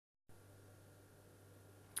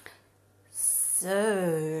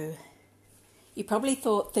So, you probably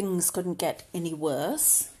thought things couldn't get any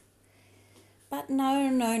worse. But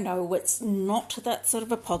no, it's not that sort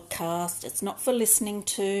of a podcast. It's not for listening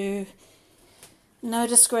to. No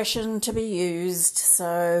discretion to be used.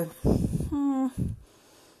 So,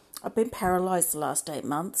 I've been paralysed the last 8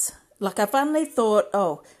 months. Like, I've only thought,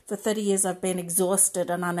 for 30 years I've been exhausted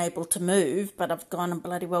and unable to move, but I've gone and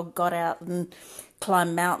bloody well got out and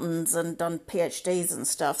climbed mountains and done PhDs and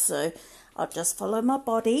stuff, so I'll just follow my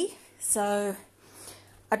body. So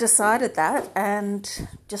I decided that and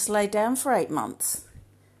just lay down for 8 months.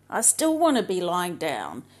 I still want to be lying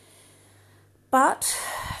down, but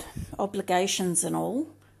obligations and all,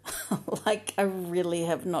 like I really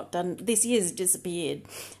have not done. This year's disappeared.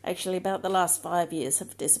 Actually, about the last 5 years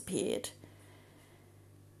have disappeared,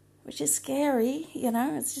 which is scary,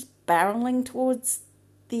 it's just barreling towards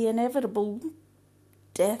the inevitable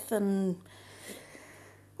death and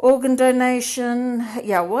organ donation.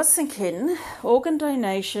 Yeah, I was thinking organ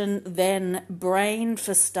donation, then brain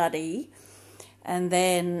for study, and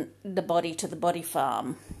then the body to the body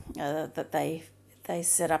farm that they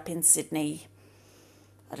set up in Sydney.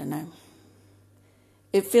 I don't know.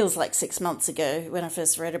 It feels like 6 months ago when I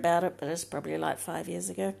first read about it, but it's probably like 5 years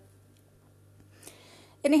ago.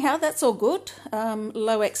 Anyhow, that's all good.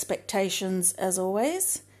 Low expectations as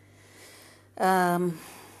always. There's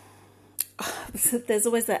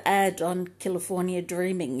always that ad on California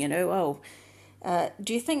Dreaming,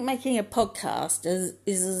 do you think making a podcast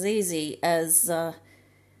is as easy as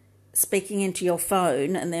speaking into your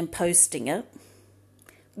phone and then posting it?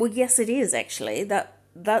 Well, yes, it is actually.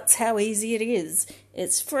 That's how easy it is.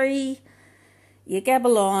 It's free, you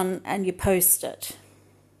gabble on and you post it.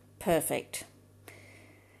 Perfect.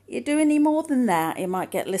 You do any more than that, you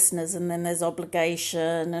might get listeners, and then there's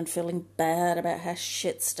obligation and feeling bad about how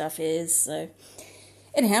shit stuff is. So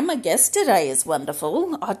anyhow, my guest today is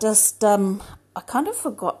wonderful. I kind of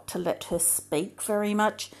forgot to let her speak very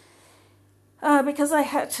much because I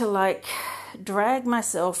had to drag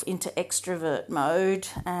myself into extrovert mode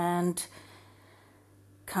and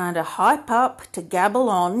kind of hype up to gabble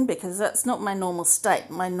on, because that's not my normal state.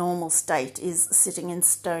 My normal state is sitting in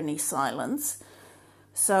stony silence.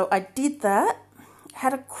 So I did that,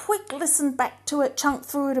 had a quick listen back to it, chunked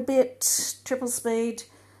through it a bit, triple speed.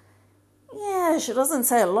 Yeah, she doesn't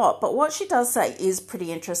say a lot, but what she does say is pretty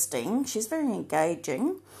interesting. She's very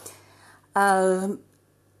engaging. Look,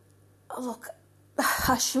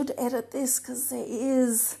 I should edit this because there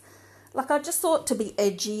is... I just thought to be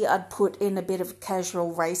edgy, I'd put in a bit of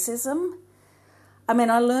casual racism. I mean,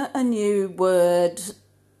 I learnt a new word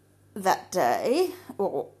that day,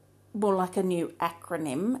 or more like a new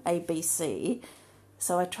acronym, ABC,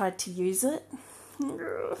 so I tried to use it.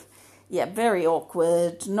 Yeah, very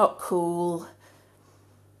awkward, not cool.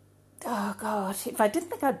 Oh, God, if I didn't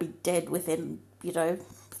think I'd be dead within,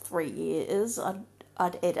 3 years,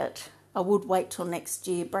 I'd edit. I would wait till next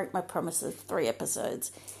year, break my promise of 3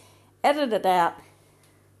 episodes. Edit it out,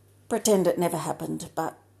 pretend it never happened,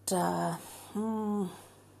 but,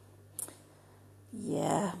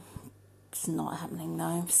 yeah, it's not happening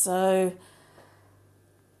though. So,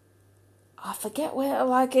 I forget where,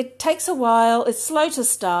 it takes a while, it's slow to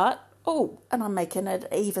start. Oh, and I'm making it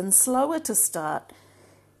even slower to start.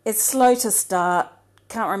 It's slow to start,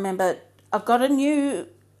 can't remember. I've got a new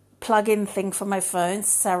plug-in thing for my phone,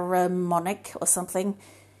 Saramonic or something.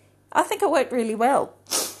 I think it worked really well.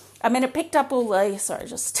 I mean, it picked up all the... Sorry,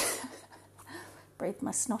 just breathed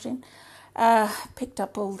my snot in. Picked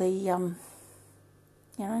up all the,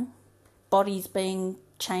 bodies being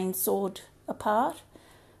chainsawed apart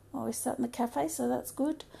while we sat in the cafe, so that's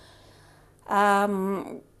good.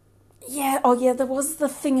 There was the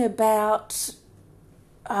thing about...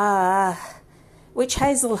 Witch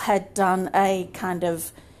Hazel had done a kind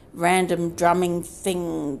of random drumming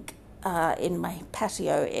thing in my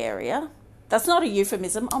patio area. That's not a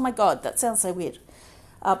euphemism. Oh, my God, that sounds so weird.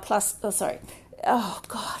 Oh,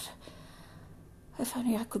 God. If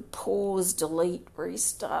only I could pause, delete,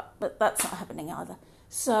 restart, but that's not happening either.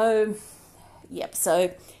 So,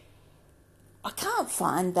 so I can't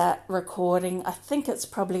find that recording. I think it's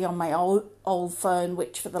probably on my old phone,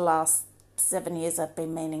 which for the last 7 years I've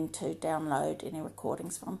been meaning to download any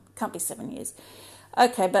recordings from. Can't be 7 years.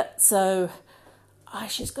 Okay, but so...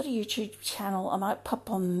 she's got a YouTube channel. I might pop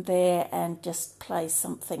on there and just play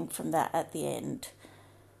something from that at the end.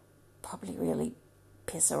 Probably really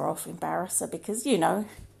piss her off, embarrass her, because, young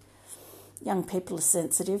people are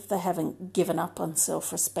sensitive. They haven't given up on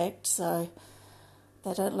self-respect, so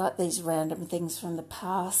they don't like these random things from the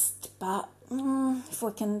past. But if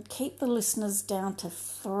we can keep the listeners down to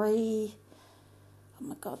 3, Oh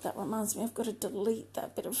my God, that reminds me, I've got to delete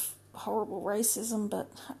that bit of horrible racism, but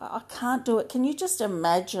I can't do it. Can you just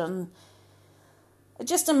imagine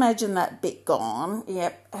that bit gone,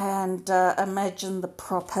 yep, and imagine the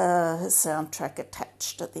proper soundtrack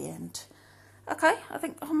attached at the end. Okay, I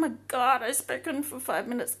think, oh my God, I've spoken for 5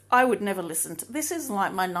 minutes. I would never listen to this. Is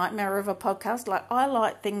like my nightmare of a podcast. Like, I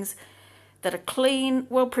like things that are clean,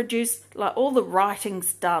 well produced, like all the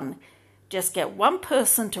writing's done. Just get one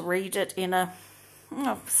person to read it in a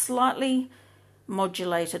slightly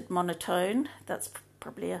modulated monotone. That's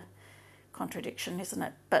probably a contradiction, isn't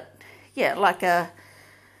it? But yeah, like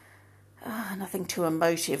nothing too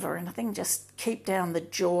emotive or anything. Just keep down the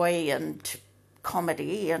joy and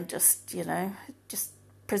comedy and just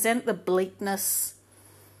present the bleakness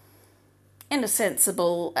in a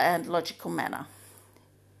sensible and logical manner.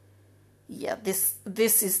 Yeah,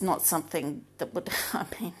 this is not something that would, I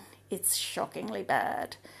mean, it's shockingly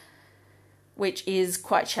bad, which is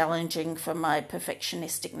quite challenging for my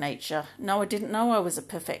perfectionistic nature. No, I didn't know I was a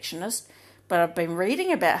perfectionist, but I've been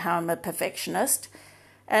reading about how I'm a perfectionist,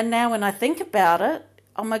 and now when I think about it,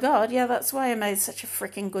 oh my God, yeah, that's why I made such a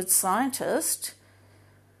freaking good scientist.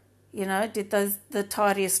 You know, did the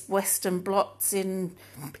tidiest Western blots in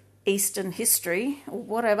Eastern history or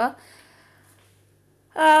whatever.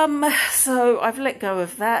 So I've let go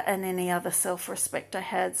of that and any other self-respect I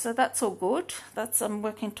had. So that's all good. I'm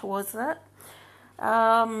working towards that.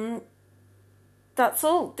 That's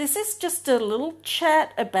all. This is just a little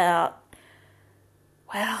chat about,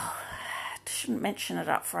 well, I shouldn't mention it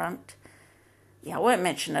up front. Yeah, I won't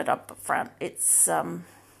mention it up front. It's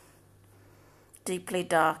deeply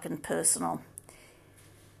dark and personal.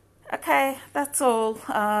 Okay, that's all.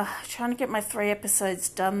 Trying to get my 3 episodes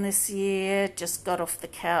done this year. Just got off the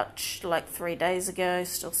couch like 3 days ago,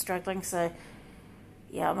 still struggling. So,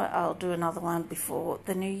 yeah, I'll do another one before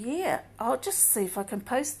the new year. I'll just see if I can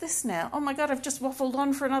post this now. Oh my God, I've just waffled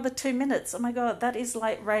on for another 2 minutes. Oh my God, that is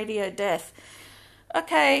like radio death.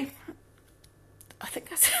 Okay, I think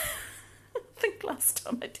last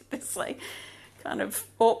time I did this, I kind of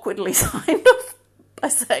awkwardly signed off by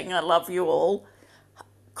saying I love you all.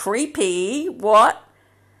 Creepy. What?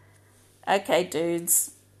 Okay,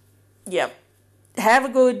 dudes. Yep. Have a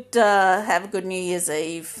good New Year's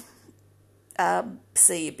Eve.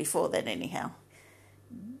 See you before then anyhow.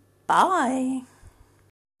 Bye.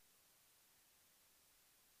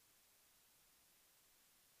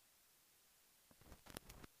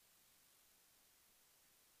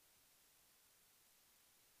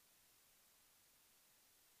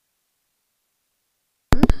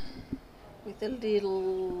 With a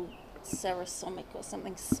little Sarasonic or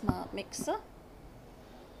something smart mixer.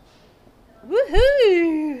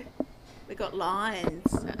 Woohoo! We got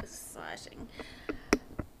lines. That's exciting.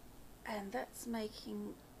 And that's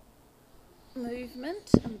making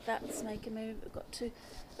movement, and that's making movement. We've got to.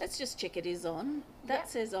 Let's just check it is on. That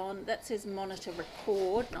says on. That says monitor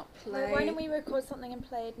record, not play. Well, why don't we record something and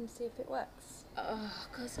play it and see if it works? Oh,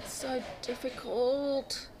 because it's so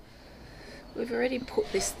difficult. We've already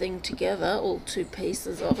put this thing together, all 2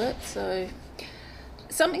 pieces of it, so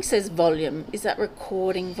something says volume. Is that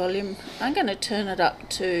recording volume? I'm going to turn it up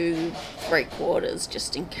to 3/4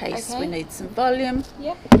 just in case we need some volume.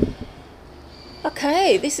 Yep.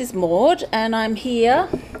 Okay, this is Maud and I'm here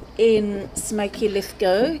in smoky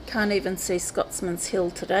Lithgow. Can't even see Scotsman's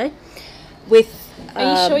Hill today. With Are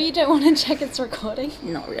you sure you don't want to check it's recording?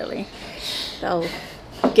 Not really. They'll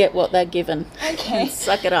get what they're given. Okay.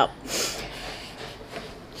 Suck it up.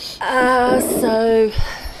 So,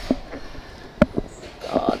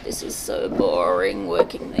 God, this is so boring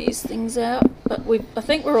working these things out, but I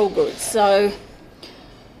think we're all good. So,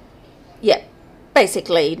 yeah,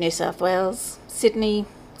 basically New South Wales, Sydney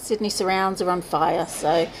surrounds are on fire.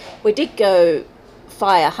 So we did go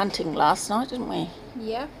fire hunting last night, didn't we?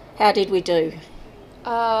 Yeah. How did we do?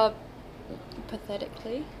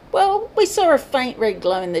 Pathetically. Well, we saw a faint red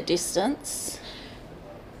glow in the distance.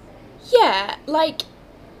 Yeah, like,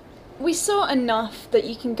 we saw enough that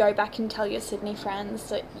you can go back and tell your Sydney friends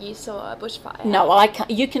that you saw a bushfire. No, I can't.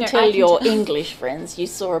 You can tell your English friends you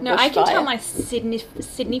saw a bushfire. No, I can tell my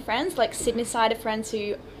Sydney friends, like Sydney-sided friends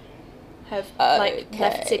who have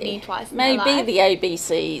left Sydney twice in their Maybe life. the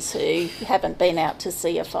ABCs who haven't been out to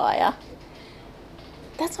see a fire.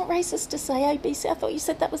 That's not racist to say ABC. I thought you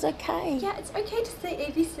said that was okay. Yeah, it's okay to say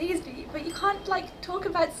ABCs, but you can't talk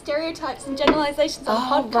about stereotypes and generalizations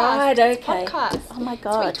on podcasts. Right, okay. It's podcasts. Oh my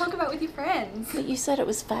God. That's what you talk about with your friends. But you said it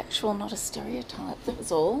was factual, not a stereotype. That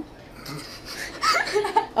was all.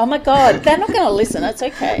 Oh my God, they're not going to listen. It's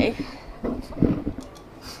okay.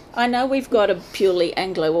 I know we've got a purely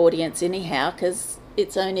Anglo audience anyhow, because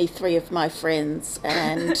it's only 3 of my friends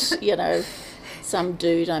and, some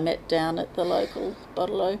dude I met down at the local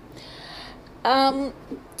bottle-o.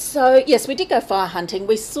 So, yes, we did go fire hunting.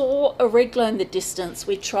 We saw a red glow in the distance.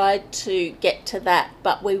 We tried to get to that,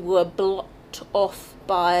 but we were blocked off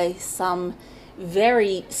by some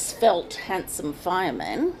very svelte, handsome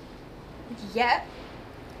firemen. Yeah.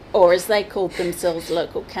 Or as they called themselves,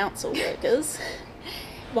 local council workers.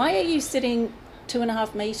 Why are you sitting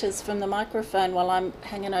 2.5 metres from the microphone while I'm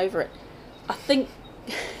hanging over it? I think...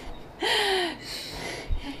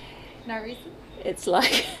 No reason? It's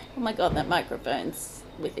like, oh my God, that microphone's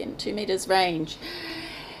within 2 metres range.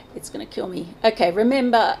 It's going to kill me. Okay,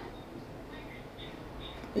 remember...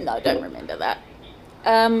 No, don't remember that.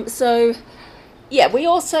 So, yeah, we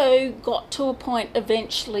also got to a point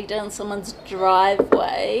eventually down someone's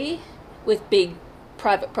driveway with big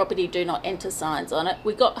private property do not enter signs on it.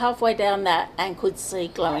 We got halfway down that and could see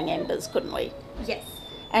glowing embers, couldn't we? Yes.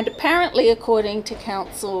 And apparently, according to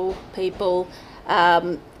council people,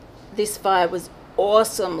 this fire was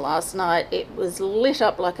awesome last night. It was lit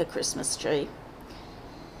up like a Christmas tree.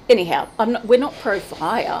 Anyhow, we're not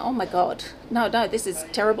pro-fire. Oh, my God. No, this is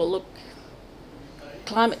terrible. Look,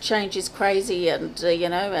 climate change is crazy and,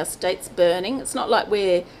 our state's burning. It's not like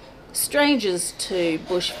we're strangers to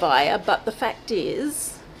bushfire, but the fact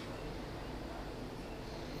is...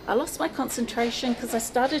 I lost my concentration because I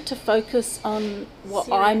started to focus on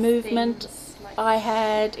what eye movement I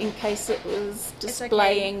had in case it was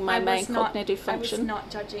displaying my main cognitive function. I was not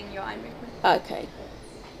judging your eye movement.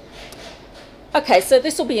 Okay, so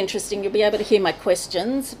this will be interesting. You'll be able to hear my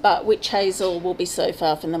questions, but Witch Hazel will be so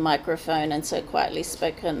far from the microphone and so quietly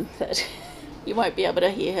spoken that you won't be able to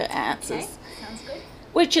hear her answers. Okay, sounds good.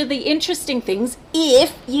 Which are the interesting things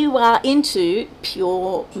if you are into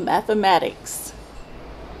pure mathematics.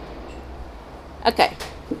 Okay,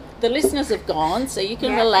 the listeners have gone, so you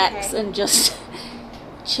can relax and just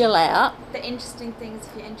chill out. The interesting things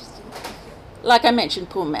if you're interested. Like I mentioned,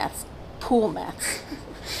 poor maths.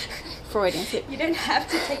 Freudian slip. You don't have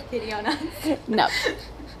to take pity on us. No.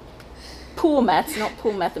 Poor maths, not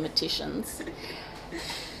poor mathematicians.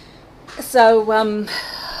 So,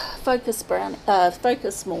 Focus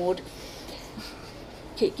Maud.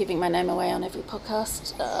 Keep giving my name away on every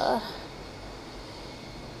podcast.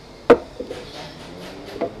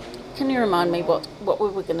 Can you remind me what we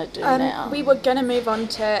were going to do now? We were going to move on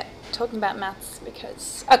to talking about maths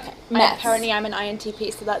because apparently I'm an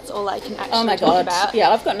INTP, so that's all I can actually talk about. Yeah,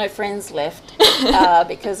 I've got no friends left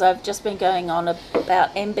because I've just been going on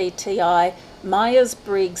about MBTI,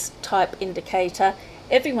 Myers-Briggs type indicator.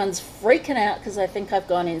 Everyone's freaking out because they think I've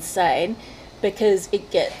gone insane because it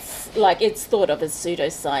gets, it's thought of as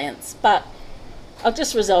pseudoscience, but I'll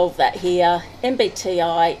just resolve that here.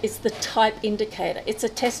 MBTI is the type indicator. It's a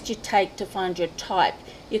test you take to find your type.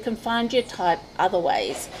 You can find your type other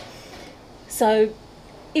ways. So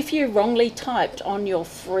if you wrongly typed on your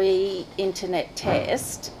free internet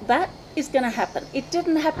test, that is going to happen. It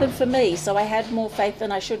didn't happen for me, so I had more faith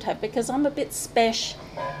than I should have because I'm a bit special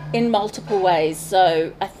in multiple ways.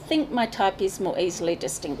 So I think my type is more easily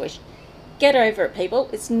distinguished. Get over it, people.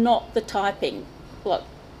 It's not the typing. Look,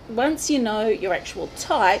 once you know your actual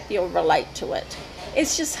type, you'll relate to it.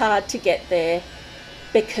 It's just hard to get there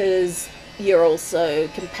because you're also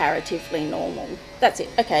comparatively normal. That's it.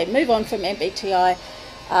 Okay, move on from MBTI.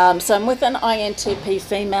 So I'm with an INTP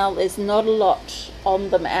female. There's not a lot on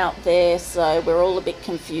them out there, so we're all a bit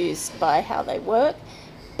confused by how they work,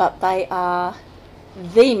 but they are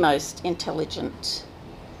the most intelligent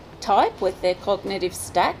type with their cognitive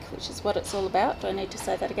stack, which is what it's all about. Do I need to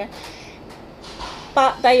say that again?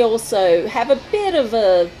 But they also have a bit of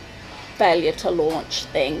a failure to launch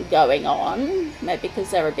thing going on, maybe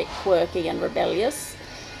because they're a bit quirky and rebellious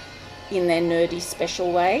in their nerdy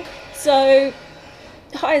special way. So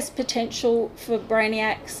highest potential for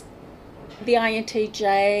brainiacs, the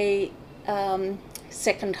INTJ,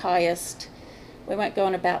 second highest. We won't go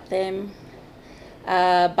on about them,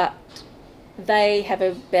 but they have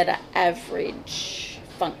a better average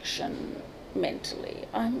function mentally.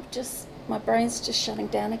 My brain's just shutting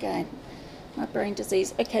down again. My brain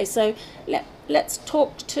disease. Okay, so let's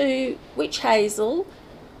talk to Witch Hazel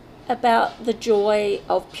about the joy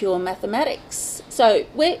of pure mathematics. So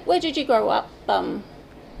where did you grow up,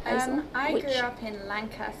 Hazel? I grew up in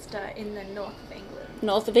Lancaster in the north of England.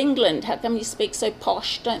 North of England. How come you speak so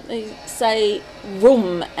posh? Don't they say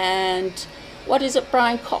room? And what is it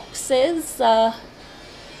Brian Cox says? The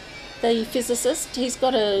physicist. He's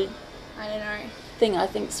got a... I don't know. Thing I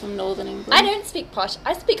think is from Northern England. I don't speak posh.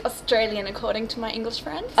 I speak Australian according to my English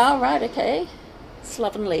friends. Oh, right, okay.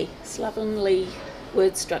 Slovenly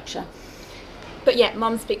word structure. But yeah,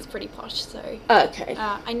 Mum speaks pretty posh, so Okay.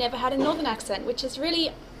 I never had a northern accent, which is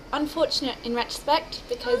really unfortunate in retrospect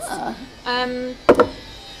because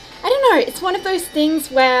I don't know, it's one of those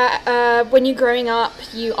things where when you're growing up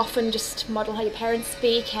you often just model how your parents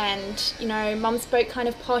speak, and you know, Mum spoke kind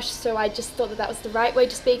of posh, so I just thought that that was the right way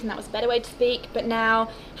to speak and that was a better way to speak. But now,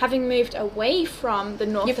 having moved away from the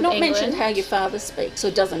north You've of not England... mentioned how your father speaks,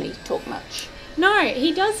 or doesn't he talk much? No,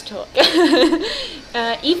 he does talk,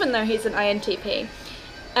 even though he's an INTP.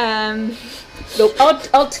 Look,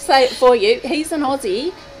 I'll say it for you. He's an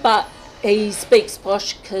Aussie, but he speaks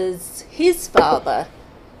posh because his father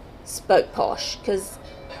spoke posh, because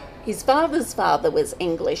his father's father was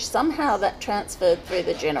English. Somehow that transferred through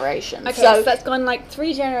the generations. Okay, so that's gone like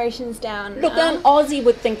 3 generations down. Look, an Aussie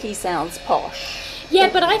would think he sounds posh. Yeah,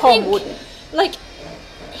 but I Tom think, wouldn't. like,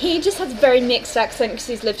 he just has a very mixed accent because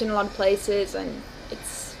he's lived in a lot of places, and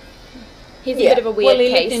he's a bit of a weird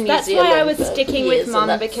case. That's why I was sticking with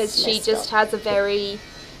Mum, because she just has a very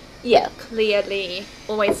clearly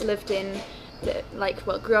always lived in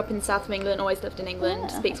grew up in south of England, always lived in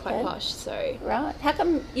England, speaks quite posh. So right, how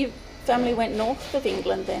come your family went north of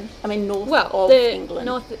England then? I mean, north of England.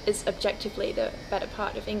 North is objectively the better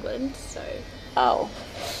part of England. So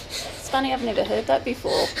it's funny, I've never heard that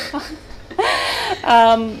before.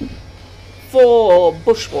 For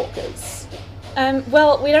bushwalkers.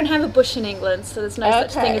 Well, we don't have a bush in England, so there's no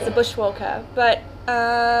such thing as a bushwalker. But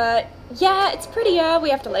it's prettier. We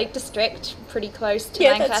have the Lake District, pretty close to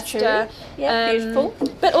Lancaster. That's true. Yeah, beautiful.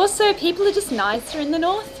 But also, people are just nicer in the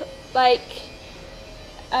north. Like,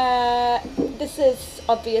 this is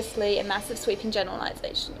obviously a massive sweeping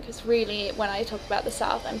generalisation, because really, when I talk about the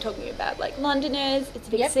south, I'm talking about like Londoners. It's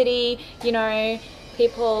a big city. You know,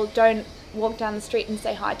 people don't walk down the street and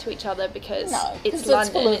say hi to each other because it's London. It's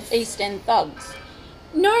full of East End thugs.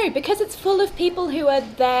 No, because it's full of people who are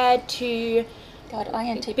there to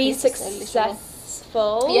be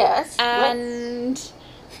successful. Yes. And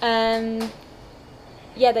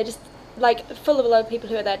they're just like full of a lot of people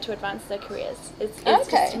who are there to advance their careers. It's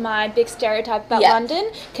just my big stereotype about London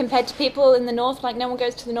compared to people in the north. Like, no one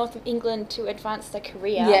goes to the north of England to advance their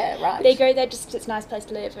career. Yeah, right. They go there just because it's a nice place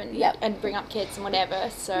to live and bring up kids and whatever.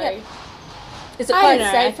 So. Is it quite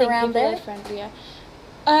safe around there?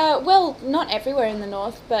 Well, not everywhere in the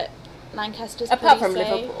north, but Lancaster's apart from safe.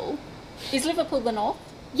 Liverpool. Is Liverpool the north?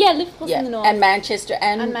 Yeah, Liverpool's in the north. And Manchester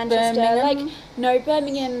and Manchester. Birmingham? No,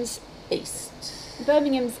 Birmingham's east.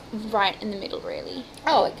 Birmingham's right in the middle, really.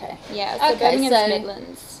 Oh, okay. Yeah, so Birmingham's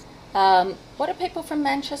Midlands. What are people from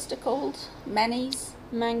Manchester called? Mannies?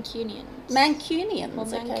 Mancunians. Mancunians, or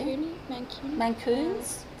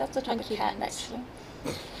Mancoons? That's a type of cat, actually.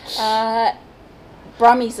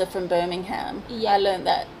 Brummies are from Birmingham. Yeah. I learned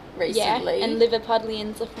that recently. Yeah, and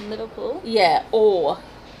Liverpudlians are from Liverpool. Yeah, or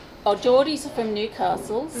Geordies are from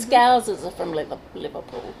Newcastle. Scousers are from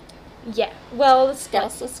Liverpool. Yeah, well...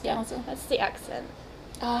 Scouser. That's the accent.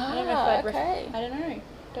 Ah, I don't know if I don't know.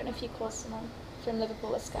 Don't know if you call someone from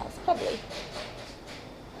Liverpool a Scouse. Probably.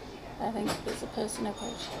 I think there's a person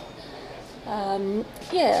approach.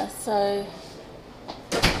 So...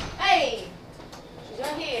 Hey!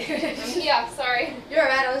 You're here. I'm here, sorry. You're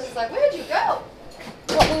right, I was just like, where'd you go?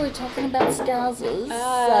 What were we talking about, Scousers?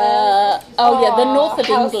 The north of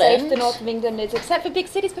how England. Safe the north of England is, except for big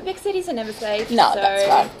cities, but big cities are never safe. No, that's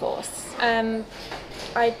right, of course. I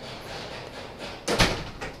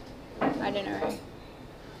don't know.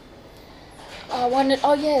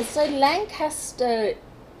 So Lancaster,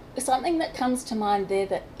 something that comes to mind there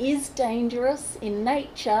that is dangerous in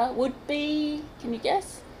nature would be, can you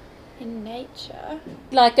guess? In nature?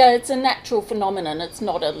 Like, it's a natural phenomenon, it's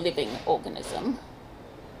not a living organism.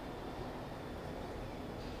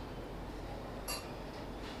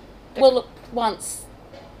 Well, look, once,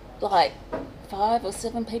 5 or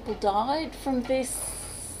 7 people died from this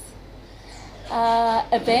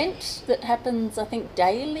event that happens, I think,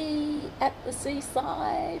 daily at the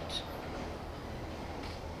seaside.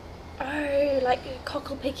 Oh, like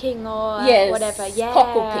cockle picking or whatever. Yeah,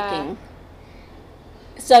 cockle picking.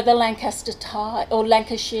 So the Lancaster tide, or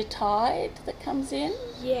Lancashire tide that comes in?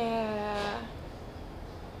 Yeah.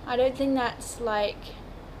 I don't think that's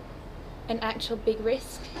an actual big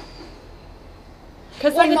risk.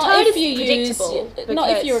 Because the tide is predictable. Not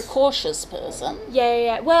if you're a cautious person.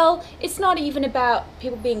 Yeah. Well, it's not even about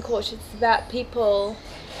people being cautious. It's about people,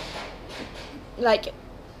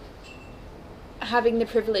 having the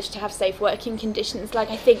privilege to have safe working conditions. I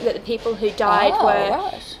think that the people who died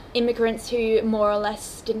were immigrants who more or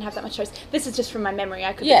less didn't have that much choice. This is just from my memory.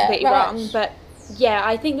 I could be completely wrong. But,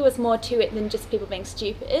 I think there was more to it than just people being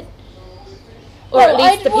stupid. Or at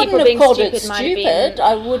least the people being stupid might have been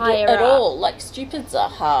I wouldn't at up. all. Like, stupid's a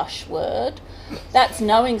harsh word. That's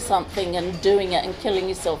knowing something and doing it and killing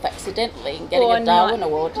yourself accidentally and getting a Darwin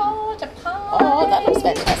Award. Oh, it's a pie. Oh, that looks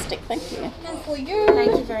fantastic. Thank you. And for you.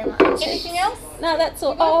 Thank you very much. Anything else? No, that's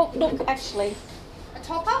all. Oh, look, actually, A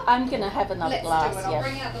topper? I'm going to have another Let's glass. do it. I'll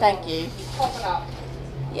bring out the Thank bottle. you. Top it up.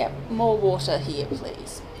 Yep, more water here,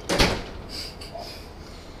 please.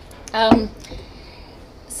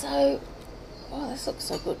 So, oh, this looks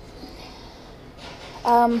so good.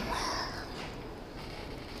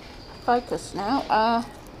 Focus now.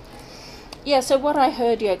 Yeah, so what I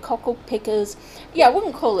heard, cockle pickers. Yeah, I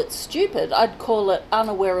wouldn't call it stupid. I'd call it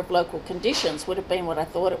unaware of local conditions, would have been what I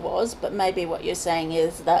thought it was. But maybe what you're saying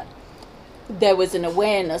is that there was an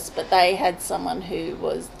awareness, but they had someone who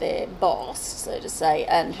was their boss, so to say,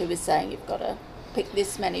 and who was saying you've got to pick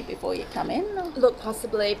this many before you come in. Or? Look,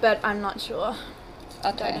 possibly, but I'm not sure.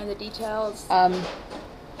 Okay. I don't know the details.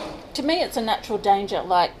 To me, it's a natural danger,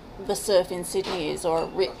 like the surf in Sydney is, or a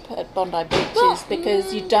rip at Bondi Beach is,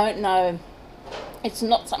 because you don't know. It's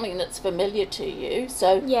not something that's familiar to you,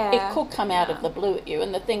 so it could come out of the blue at you.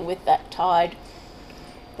 And the thing with that tide,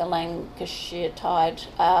 the Lancashire tide,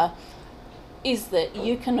 is that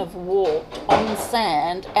you can have walked on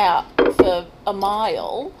sand out for a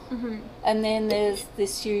mile, and then there's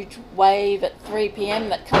this huge wave at 3 p.m.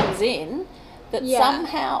 that comes in that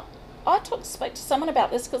somehow... I spoke to someone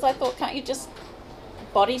about this because I thought, can't you just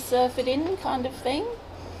body surf it in kind of thing?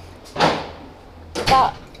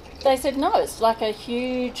 But they said, no, it's like a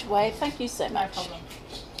huge wave. Thank you so much. No problem.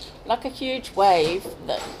 Like a huge wave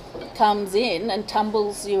that comes in and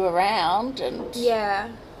tumbles you around and... Yeah.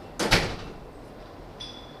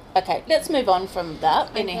 Okay, let's move on from that,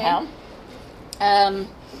 anyhow.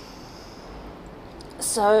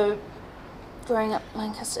 So, growing up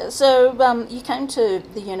Lancaster. So, you came to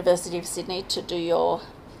the University of Sydney to do your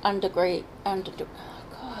undergrad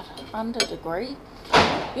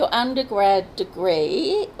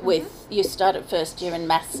degree with, you started first year in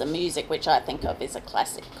maths and music, which I think of as a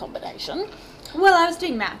classic combination. Well, I was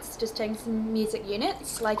doing maths, just taking some music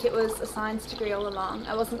units, like it was a science degree all along.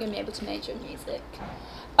 I wasn't going to be able to major in music.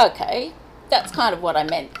 Okay, that's kind of what I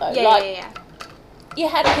meant though. Yeah. You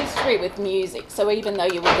had a history with music, so even though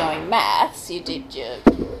you were going maths, you did your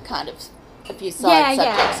kind of a few side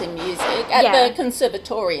subjects in music at the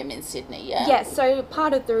conservatorium in Sydney, Yeah, so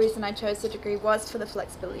part of the reason I chose the degree was for the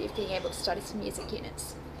flexibility of being able to study some music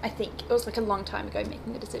units. I think it was like a long time ago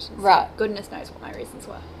making the decision, so right. Goodness knows what my reasons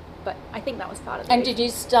were. But I think that was part of it. And did you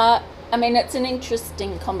start, I mean, it's an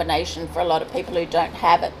interesting combination for a lot of people who don't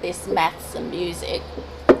have it, this maths and music.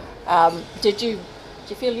 Did you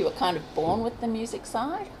feel you were kind of born with the music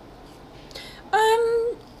side?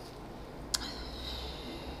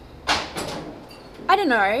 I don't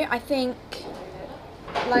know. I think,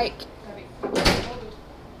 like,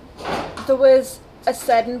 there was a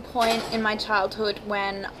certain point in my childhood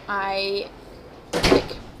when I,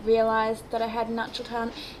 like, realised that I had natural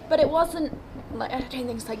talent, but it wasn't, like, I don't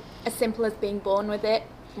think it's, like, as simple as being born with it.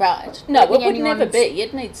 Right. No, it would never be.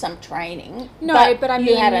 You'd need some training. No, but I mean...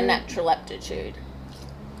 You had a natural aptitude.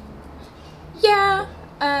 Yeah.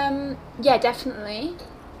 Yeah, definitely.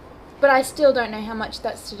 But I still don't know how much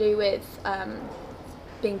that's to do with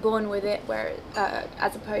being born with it, where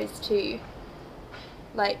as opposed to,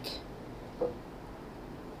 like,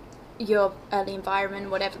 your early environment,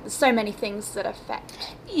 whatever. There's so many things that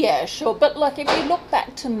affect. Yeah, sure. But, like, if you look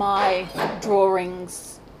back to my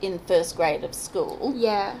drawings in first grade of school,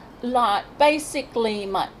 like, basically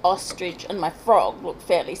my ostrich and my frog look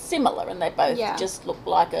fairly similar, and they both just look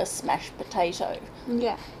like a smashed potato.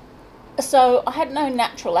 Yeah. So I had no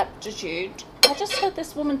natural aptitude. I just heard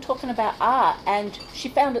this woman talking about art, and she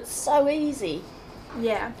found it so easy.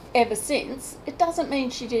 Yeah. Ever since. It doesn't mean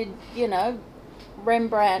she did, you know,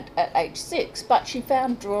 Rembrandt at age 6, but she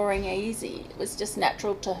found drawing easy. It was just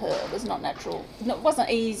natural to her. It was not natural. It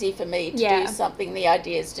wasn't easy for me to do something. The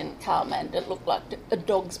ideas didn't come, and it looked like a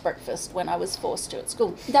dog's breakfast when I was forced to at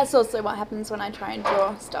school. That's also what happens when I try and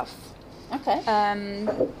draw stuff. Okay.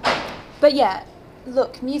 But yeah,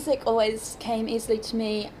 look, music always came easily to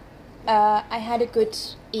me. I had a good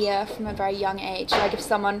ear from a very young age. Like, if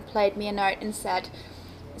someone played me a note and said,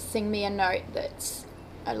 sing me a note that's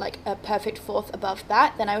like a perfect fourth above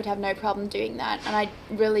that, then I would have no problem doing that. And I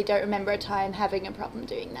really don't remember a time having a problem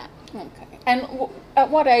doing that. Okay. And at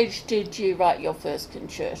what age did you write your first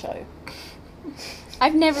concerto?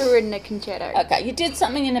 I've never written a concerto. Okay, you did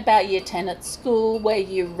something in about year 10 at school where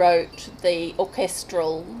you wrote the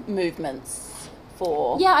orchestral movements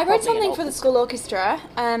before. Yeah, I wrote something for the school orchestra,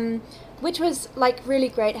 which was like really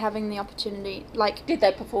great having the opportunity. Like, did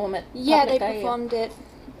they perform it? Yeah, they performed it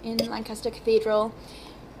in Lancaster Cathedral.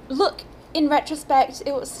 Look, in retrospect,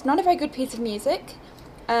 it was not a very good piece of music.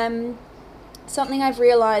 Something I've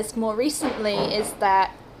realised more recently is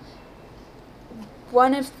that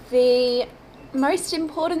one of the most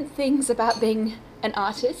important things about being an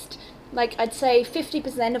artist, like I'd say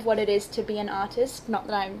 50% of what it is to be an artist, not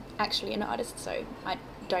that I'm actually an artist, so I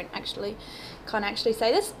can't actually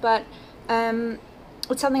say this, but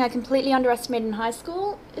it's something I completely underestimated in high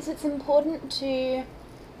school, is it's important to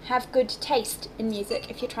have good taste in music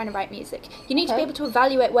if you're trying to write music. You need to be able to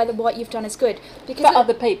evaluate whether what you've done is good. Because for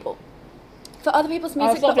other people. For other people's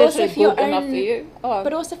music, but also for your own.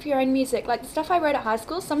 But also for your own music. Like the stuff I wrote at high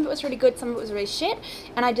school, some of it was really good, some of it was really shit,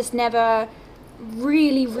 and I just never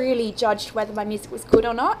really, really judged whether my music was good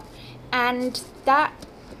or not. And that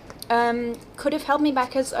could have held me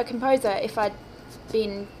back as a composer if I'd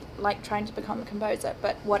been like trying to become a composer.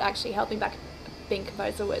 But what actually held me back being a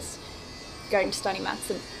composer was going to study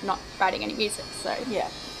maths and not writing any music. So yeah.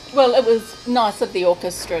 Well, it was nice of the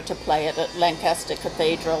orchestra to play it at Lancaster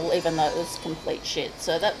Cathedral, even though it was complete shit.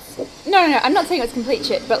 So that's... No, I'm not saying it was complete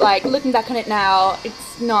shit, but, like, looking back on it now,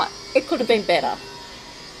 it's not... It could have been better.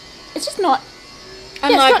 It's just not...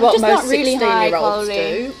 Unlike what most 16-year-olds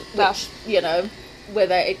do, which, you know, where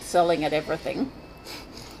they're excelling at everything.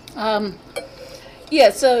 So,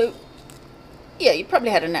 you probably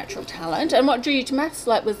had a natural talent. And what drew you to maths?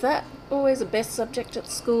 Like, was that always a best subject at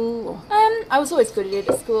school? I was always good at it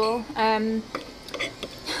at school.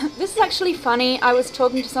 This is actually funny. I was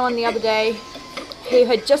talking to someone the other day who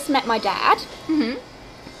had just met my dad. Mm-hmm.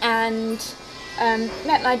 And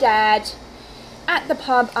met my dad at the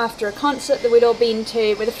pub after a concert that we'd all been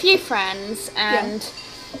to with a few friends, and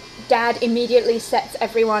Dad immediately sets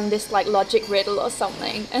everyone this like logic riddle or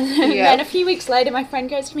something. And then a few weeks later my friend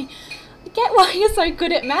goes to me, I get why you're so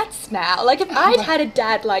good at maths now. Like, if I'd had a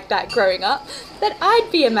dad like that growing up, then I'd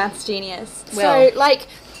be a maths genius. Well, so, like,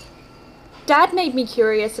 Dad made me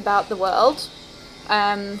curious about the world,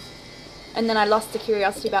 and then I lost the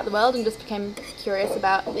curiosity about the world and just became curious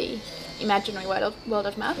about the imaginary world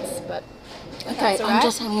of maths, but... Okay, I'm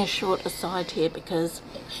just having a short aside here because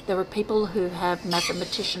there are people who have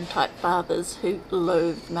mathematician-type fathers who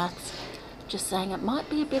loathe maths, just saying it might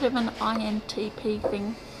be a bit of an INTP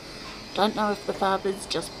thing. Don't know if the father's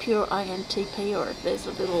just pure INTP or if there's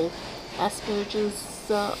a little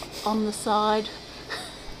Asperger's on the side.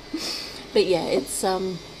 But yeah, it's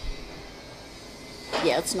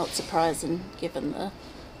not surprising given the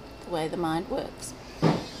way the mind works.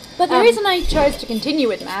 But the reason I chose to continue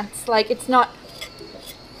with maths, like, it's not...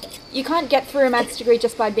 You can't get through a maths degree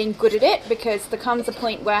just by being good at it, because there comes a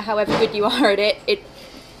point where however good you are at it, it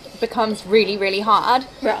becomes really, really hard.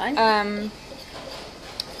 Right.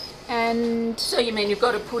 And... So you mean you've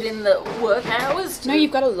got to put in the work hours? No,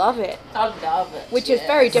 you've got to love it. I love it. Which is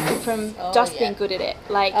very different from just being good at it.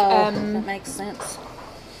 Like, that makes sense.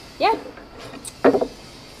 Yeah.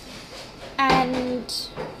 And...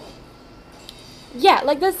 Yeah,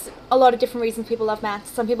 like there's a lot of different reasons people love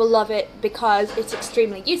maths. Some people love it because it's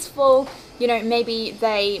extremely useful. You know, maybe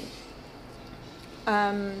they're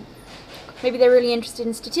really interested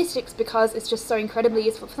in statistics because it's just so incredibly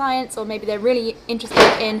useful for science, or maybe they're really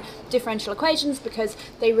interested in differential equations because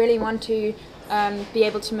they really want to be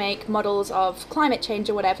able to make models of climate change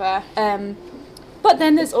or whatever. But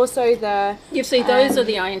then there's also the... You see, those are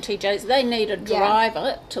the INTJs. They need a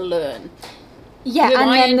driver to learn. Yeah, the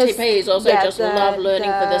and INTPs also just love learning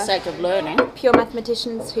for the sake of learning. Pure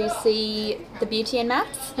mathematicians who see the beauty in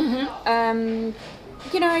maths. Mm-hmm.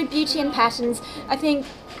 You know, beauty in patterns. I think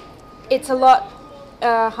it's a lot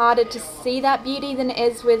harder to see that beauty than it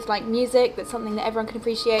is with like music. That's something that everyone can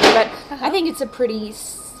appreciate. But I think it's a pretty,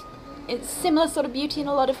 it's similar sort of beauty in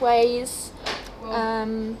a lot of ways.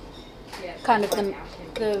 Kind of the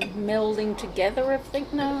melding together of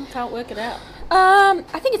things. No, can't work it out.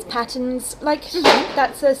 I think it's patterns. Like,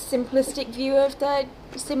 that's a simplistic view of the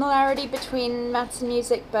similarity between maths and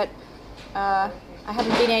music, but I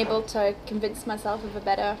haven't been able to convince myself of a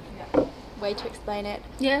better way to explain it.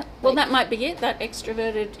 Yeah, well, that might be it, that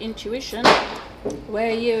extroverted intuition,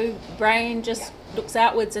 where your brain just looks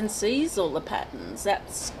outwards and sees all the patterns.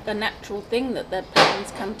 That's a natural thing, that the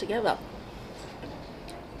patterns come together.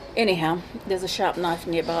 Anyhow, there's a sharp knife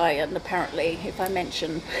nearby, and apparently if I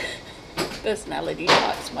mention personality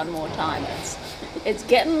types one more time, it's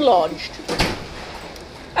getting lodged.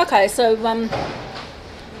 Okay, so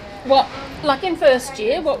What, like in first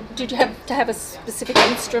year, what did you have to have a specific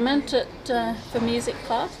instrument for music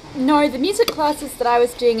class? No, the music classes that I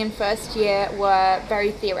was doing in first year were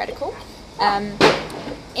very theoretical.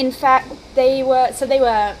 In fact, they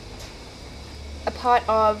were a part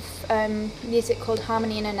of music called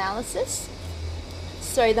harmony and analysis.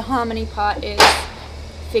 So the harmony part is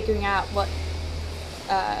figuring out what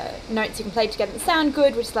notes you can play together that sound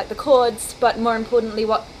good, which is like the chords, but more importantly,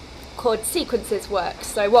 what chord sequences work.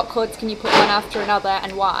 So what chords can you put one after another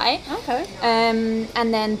and why? Okay.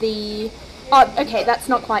 And then that's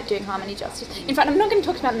not quite doing harmony justice. In fact, I'm not going to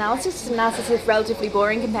talk about analysis, because analysis is relatively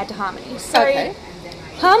boring compared to harmony. So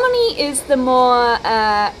harmony is the more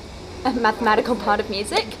mathematical part of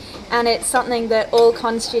music, and it's something that all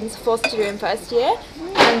con students are forced to do in first year,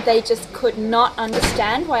 and they just could not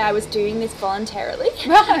understand why I was doing this voluntarily.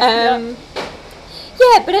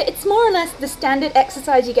 Yeah, but it's more or less the standard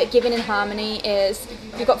exercise you get given in harmony is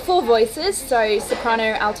you've got 4 voices, so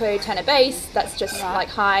soprano, alto, tenor, bass. That's just like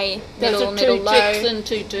high, middle, low. Chicks and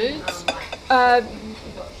 2 dudes?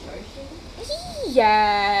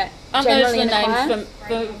 Yeah. Aren't those the names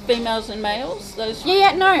for females and males? Those.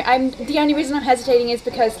 Yeah. No. The only reason I'm hesitating is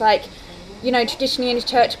because, traditionally in a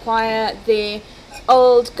church choir, the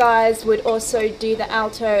old guys would also do the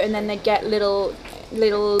alto, and then they'd get little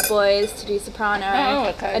boys to do soprano,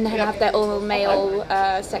 and then have their all-male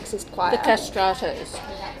sexist choir. The castratos.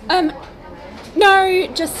 No,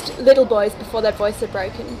 just little boys before their voice had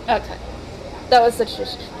broken. Okay. That was the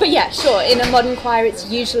tradition. But yeah, sure, in a modern choir it's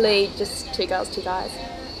usually just 2 girls, 2 guys.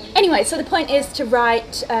 Anyway, so the point is to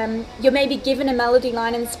write, you're maybe given a melody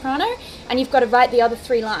line in the soprano, and you've got to write the other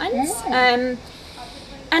 3 lines.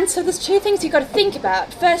 And so there's 2 things you've got to think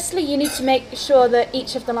about. Firstly, you need to make sure that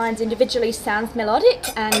each of the lines individually sounds melodic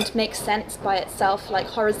and makes sense by itself, like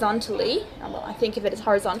horizontally. Well, I think of it as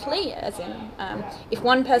horizontally, as in if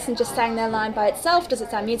one person just sang their line by itself, does it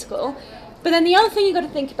sound musical? But then the other thing you've got to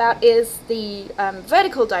think about is the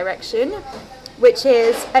vertical direction, which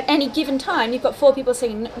is at any given time, you've got 4 people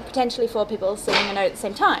singing, potentially 4 people singing a note at the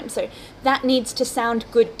same time. So that needs to sound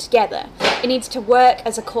good together. It needs to work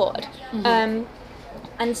as a chord.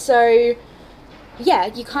 And so,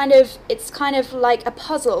 yeah, it's kind of like a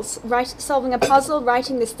puzzle, solving a puzzle,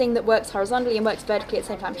 writing this thing that works horizontally and works vertically at the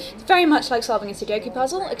same time. It's very much like solving a Sudoku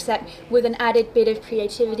puzzle, except with an added bit of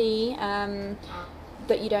creativity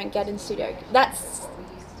that you don't get in Sudoku. That's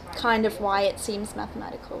kind of why it seems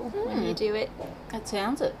mathematical when you do it. That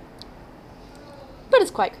sounds it. But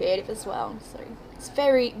it's quite creative as well, so it's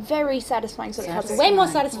very, very satisfying sort of puzzle. Way more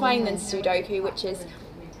satisfying than Sudoku, which is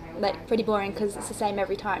pretty boring because it's the same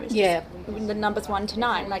every time. It's just the numbers 1 to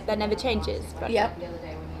 9, that never changes. But. Yep.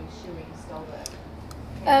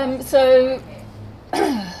 So,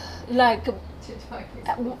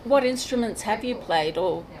 what instruments have you played,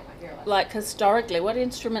 or historically, what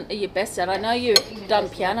instrument are you best at? I know you've done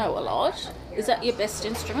piano a lot. Is that your best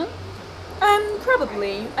instrument?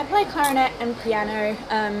 Probably. I play clarinet and piano,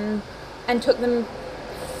 and took them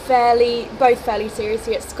both fairly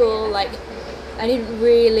seriously at school. I didn't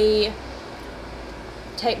really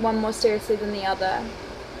take one more seriously than the other.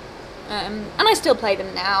 And I still play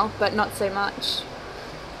them now, but not so much.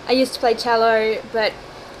 I used to play cello, but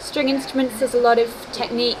string instruments, there's a lot of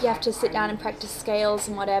technique. You have to sit down and practice scales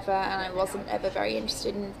and whatever, and I wasn't ever very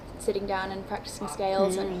interested in sitting down and practicing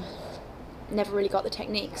scales, and never really got the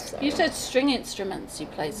techniques. So. You said string instruments, you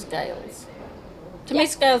play scales. To me,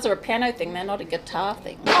 scales are a piano thing, they're not a guitar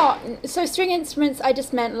thing. Oh, so string instruments, I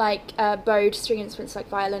just meant bowed string instruments like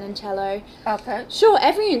violin and cello. Okay. Sure,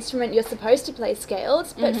 every instrument you're supposed to play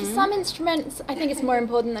scales, but for some instruments, I think it's more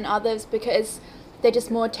important than others because they're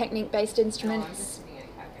just more technique-based instruments.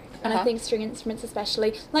 And I think string instruments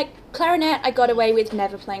especially. Like clarinet, I got away with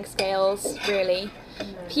never playing scales, really.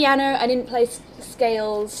 Piano, I didn't play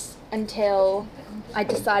scales until I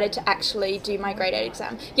decided to actually do my grade 8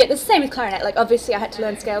 exam. Yeah, the same with clarinet. Obviously I had to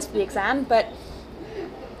learn scales for the exam, but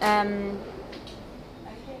yeah,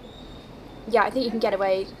 I think you can get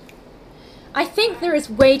away. I think there is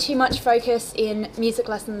way too much focus in music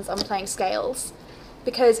lessons on playing scales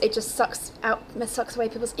because it just sucks away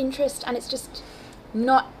people's interest, and it's just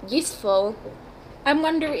not useful. I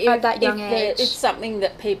wonder if it's something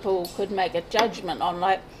that people could make a judgment on,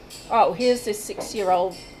 here's this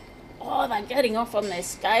 6-year-old, they're getting off on their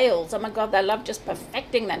scales, oh my god, they love just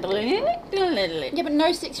perfecting that. Yeah, but no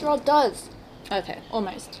 6-year-old does. Okay.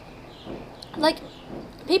 Almost.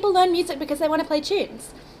 People learn music because they want to play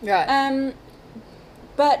tunes. Right.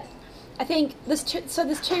 But I think there's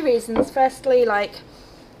 2 reasons. Firstly,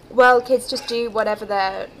 kids just do whatever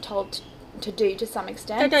they're told to do to some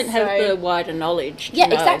extent. They don't have the wider knowledge to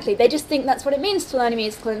know. Exactly. They just think that's what it means to learn a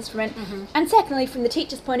musical instrument. And secondly, from the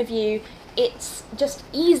teacher's point of view, it's just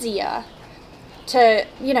easier to,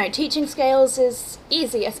 teaching scales is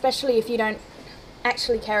easy, especially if you don't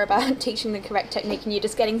actually care about teaching the correct technique and you're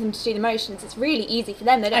just getting them to do the motions. It's really easy for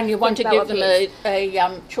them. They don't and you want to give them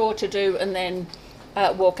a chore to do and then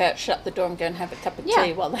walk out, shut the door and go and have a cup of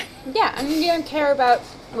tea while they... Yeah, and you don't care about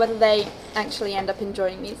whether they actually end up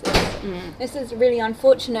enjoying music. This is really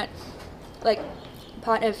unfortunate,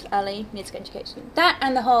 part of early music education. That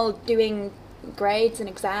and the whole doing grades and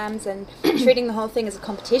exams and treating the whole thing as a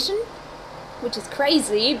competition, which is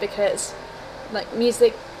crazy because,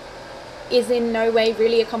 music is in no way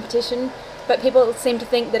really a competition, but people seem to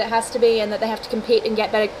think that it has to be and that they have to compete and get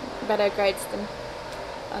better grades than,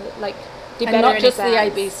 do better in exams. And not just the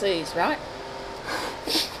ABCs, right?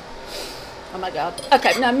 Oh my God.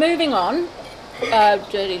 Okay, now moving on.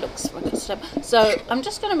 Dirty looks. So I'm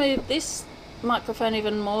just going to move this microphone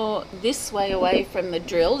even more this way away from the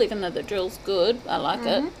drill, even though the drill's good. I like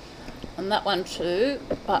it. And that one too,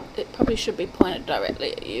 but it probably should be pointed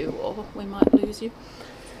directly at you or we might lose you.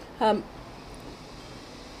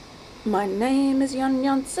 My name is Jan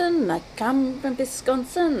Janssen, I come from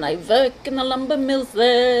Wisconsin, I work in the lumber mills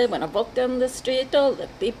there. When I walk down the street, all the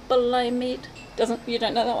people I meet. You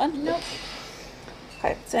don't know that one? Nope.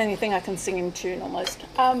 Okay, it's the only thing I can sing in tune almost.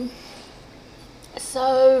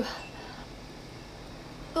 So,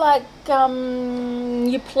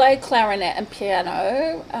 you play clarinet and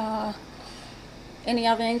piano. Any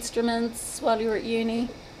other instruments while you were at uni?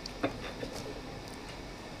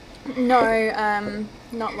 No,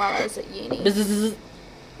 not while I was at uni.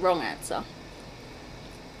 Wrong answer.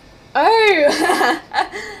 Oh!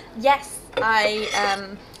 Yes, I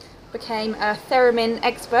became a theremin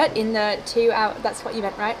expert in the 2 hour... That's what you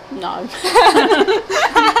meant, right? No.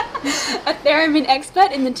 A theremin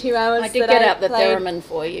expert in the 2 hours I did get out the theremin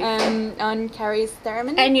for you. On Carrie's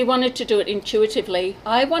theremin. And you wanted to do it intuitively.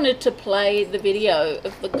 I wanted to play the video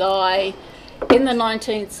of the guy in the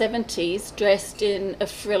 1970s dressed in a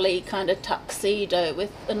frilly kind of tuxedo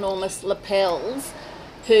with enormous lapels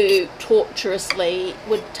who tortuously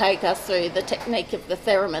would take us through the technique of the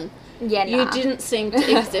theremin. Yeah, You didn't seem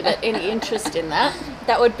to exhibit any interest in that.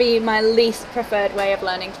 That would be my least preferred way of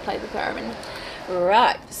learning to play the theremin.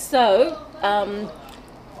 Right, so, oh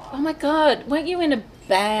my God, weren't you in a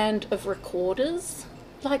band of recorders?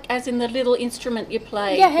 As in the little instrument you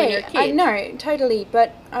play when you're a kid? I know, totally,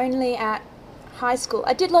 but only at high school.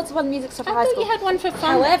 I did lots of other music stuff at high school. I thought you had one for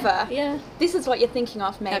fun. However, this is what you're thinking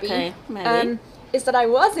of, maybe. Okay, maybe. Is that I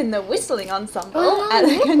was in the whistling ensemble at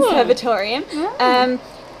the conservatorium.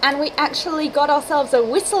 And we actually got ourselves a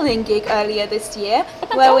whistling gig earlier this year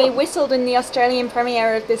where we whistled in the Australian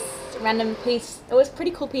premiere of this random piece. It was a pretty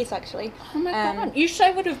cool piece, actually. Oh my God. You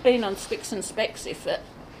would have been on Spicks and Specks if it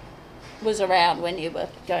was around when you were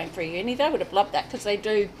going through uni. They would have loved that because they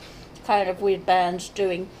do kind of weird bands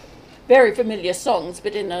doing very familiar songs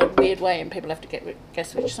but in a weird way and people have to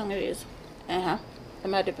guess which song it is. They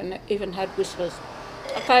might have even had whistlers.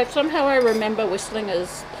 Okay, somehow I remember whistling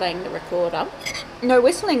as playing the recorder. No,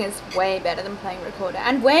 whistling is way better than playing recorder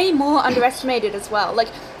and way more underestimated as well.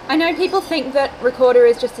 I know people think that recorder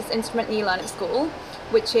is just this instrument that you learn at school,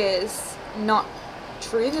 which is not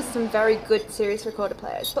true. There's some very good serious recorder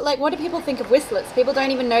players. But what do people think of whistlers? People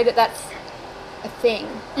don't even know that that's a thing.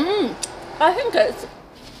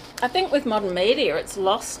 I think with modern media it's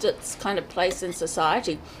lost its kind of place in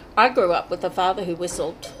society. I grew up with a father who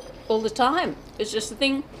whistled all the time. It's just a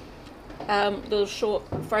thing, little short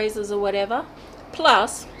phrases or whatever.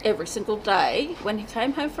 Plus, every single day when he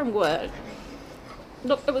came home from work,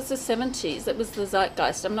 look, it was the 70s, it was the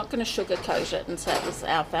zeitgeist. I'm not going to sugarcoat it and say it was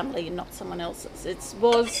our family and not someone else's. It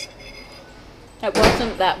wasn't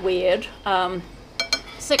that weird.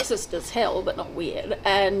 Sexist as hell, but not weird.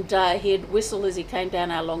 And he'd whistle as he came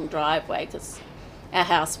down our long driveway because our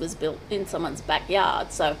house was built in someone's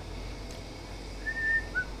backyard, so...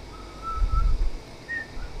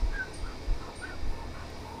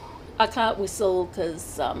 I can't whistle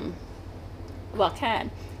because, I can.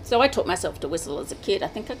 So I taught myself to whistle as a kid. I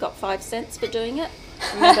think I got 5 cents for doing it.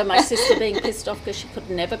 I remember my sister being pissed off because she could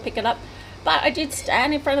never pick it up. But I did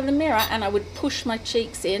stand in front of the mirror and I would push my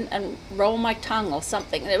cheeks in and roll my tongue or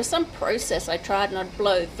something. There was some process I tried and I'd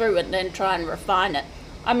blow through it and then try and refine it.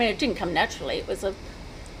 I mean, it didn't come naturally. It was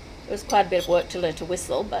quite a bit of work to learn to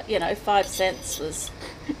whistle, but, 5 cents was,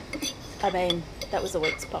 that was a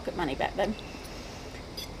week's pocket money back then.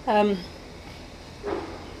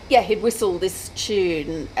 He'd whistle this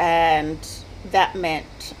tune and that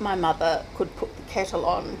meant my mother could put the kettle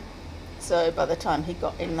on So by the time he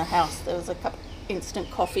got in the house, there was a cup of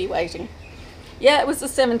instant coffee waiting. Yeah, it was the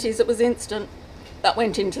 70s. It was instant. That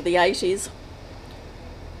went into the 80s.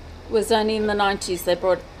 It was only in the 90s they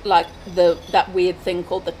brought, like, that weird thing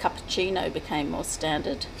called the cappuccino became more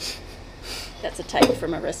standard. That's a take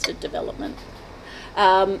from Arrested Development.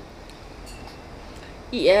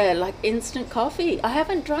 Yeah, like instant coffee. I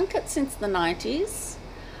haven't drunk it since the 90s.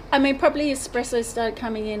 I mean, probably espresso started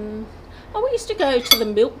coming in. Oh, we used to go to the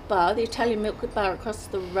milk bar, the Italian milk bar across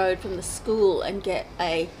the road from the school, and get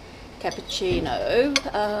a cappuccino.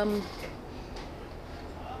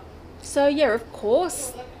 So yeah, of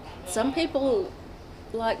course, some people,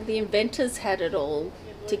 like the inventors, had it all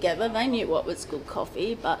together. They knew what was good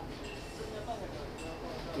coffee, but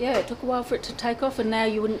yeah, it took a while for it to take off, and now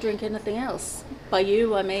you wouldn't drink anything else. By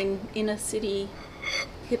you, I mean inner city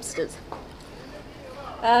hipsters.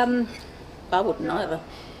 I wouldn't either.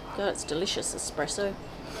 God, it's delicious espresso.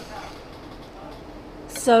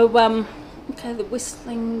 So, okay, the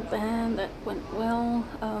whistling band, that went well.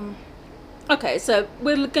 Okay, so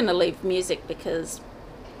we're going to leave music because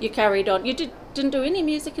you carried on. You didn't do any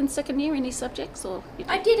music in second year, any subjects? Or you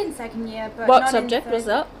did? I did in second year, but what not subject in was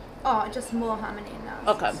that? Oh, just more harmony analysis.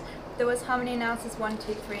 Okay. There was harmony analysis 1,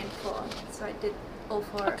 2, 3 and 4, so I did all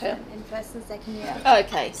 4 of them in first and second year.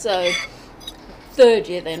 Okay, so third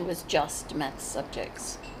year then was just maths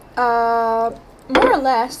subjects. More or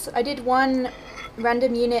less. I did one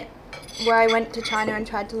random unit where I went to China and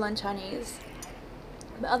tried to learn Chinese.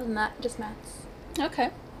 But other than that, just maths.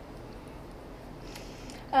 Okay.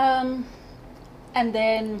 And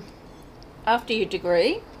then after your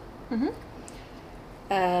degree,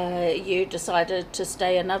 you decided to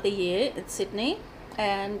stay another year in Sydney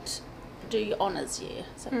and do your honours year.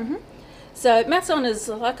 So maths honours,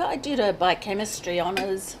 like I did a biochemistry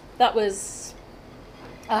honours. That was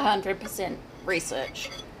 100% research.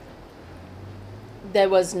 There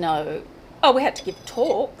was no... Oh, we had to give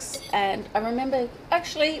talks, and I remember...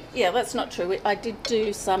 Actually, yeah, that's not true. I did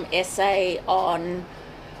do some essay on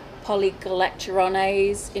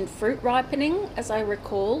polygalacturonase in fruit ripening, as I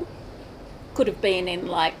recall. Could have been in,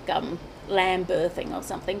 like, lamb birthing or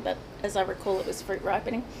something, but as I recall, it was fruit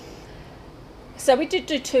ripening. So we did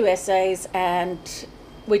do 2 essays, and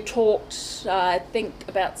we talked, I think,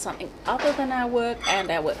 about something other than our work and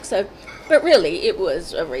our work. So, but really, it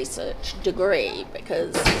was a research degree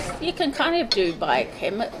because you can kind of do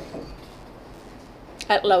biochem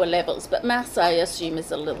at lower levels, but maths, I assume,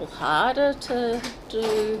 is a little harder to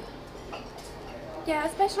do. Yeah,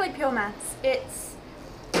 especially pure maths. It's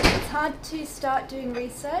hard to start doing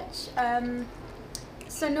research.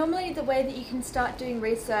 So normally the way that you can start doing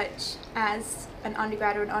research as an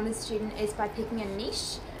undergrad or an honours student is by picking a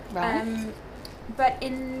niche. Right. But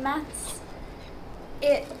in maths,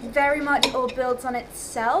 it very much all builds on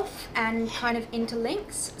itself and kind of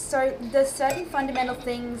interlinks. So there's certain fundamental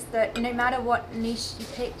things that no matter what niche you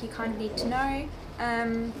pick, you kind of need to know.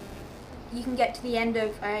 You can get to the end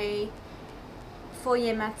of a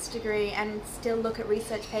 4-year maths degree and still look at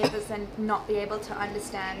research papers and not be able to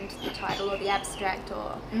understand the title or the abstract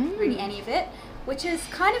or really any of it, which is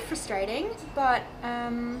kind of frustrating, but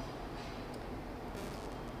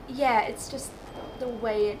yeah, it's just the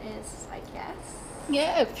way it is, I guess.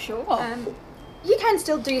 Yeah, sure. You can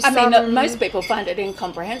still do some... I mean, most people find it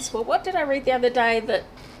incomprehensible. What did I read the other day that,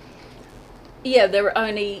 yeah, there are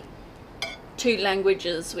only 2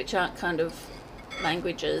 languages which aren't kind of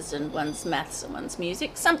languages, and one's maths and one's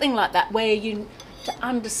music, something like that, where you, to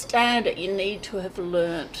understand it, you need to have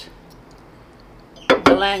learnt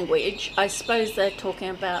the language. I suppose they're talking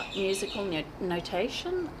about musical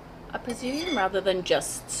notation, I presume, rather than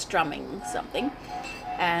just strumming something.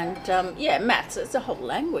 And yeah, maths, it's a whole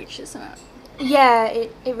language, isn't it? Yeah,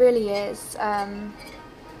 it really is.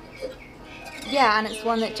 Yeah, and it's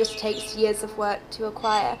one that just takes years of work to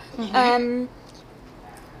acquire.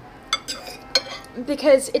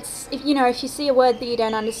 Because it's, if you see a word that you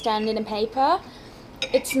don't understand in a paper,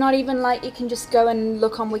 it's not even like you can just go and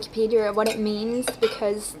look on Wikipedia at what it means,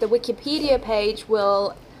 because the Wikipedia page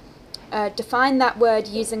will define that word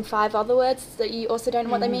using 5 other words that you also don't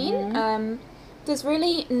know what they mean. There's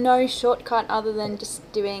really no shortcut other than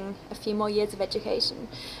just doing a few more years of education.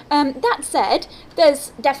 That said,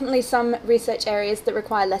 there's definitely some research areas that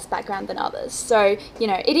require less background than others. So,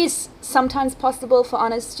 it is sometimes possible for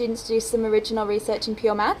honours students to do some original research in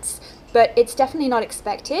pure maths, but it's definitely not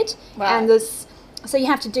expected. Right. And so you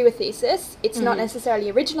have to do a thesis. It's not necessarily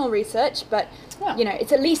original research, but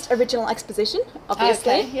it's at least original exposition,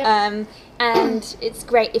 obviously. Okay, yeah. And it's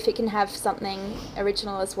great if it can have something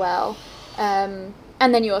original as well. And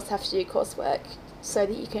then you also have to do coursework so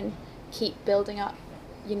that you can keep building up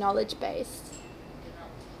your knowledge base.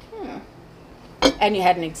 And you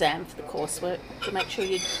had an exam for the coursework to make sure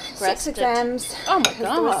you grasped 6 exams. Oh my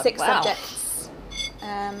God, there were 6 wow. subjects.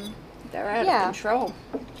 They're out of control.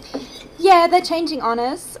 Yeah, they're changing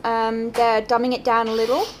honours. They're dumbing it down a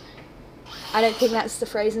little. I don't think that's the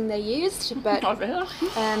phrasing they used, but Oh, really?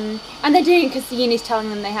 and they're doing it because the uni's telling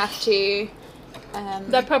them they have to.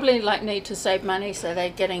 They probably need to save money, so they're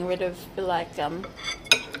getting rid of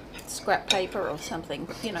scrap paper or something.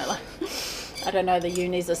 I don't know. The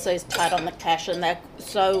unis are so tight on the cash, and they're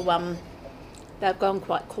so they've gone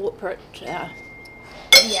quite corporate.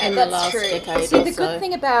 In the last decade. See, the good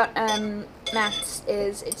thing about maths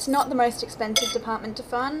is it's not the most expensive department to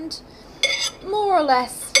fund. More or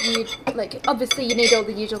less, obviously you need all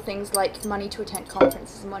the usual things like money to attend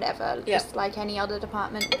conferences and whatever, just like any other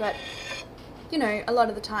department, but a lot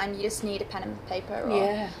of the time you just need a pen and paper or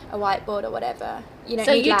a whiteboard or whatever. You don't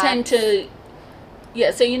need labs.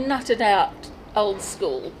 So you nut it out old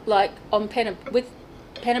school, like on with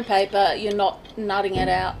pen and paper. You're not nutting it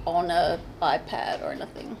out on a iPad or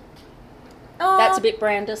anything. That's a bit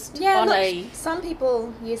Brandist. Yeah, some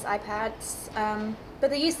people use iPads, but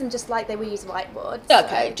they use them just like they would use whiteboards.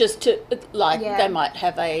 Okay, so. just to they might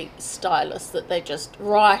have a stylus that they just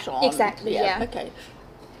write on. Exactly. Yeah. Okay.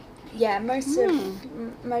 Yeah, most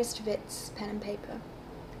of it's pen and paper.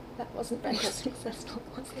 That wasn't very successful,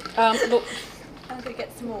 was it? Look, I'm gonna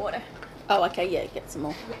get some more water. Oh, okay. Yeah, get some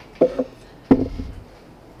more.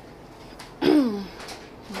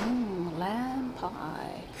 Lamb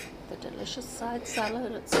pie, the delicious side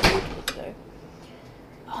salad. It's so good though.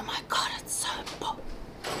 Oh my God, it's so pop.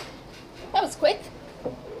 That was quick.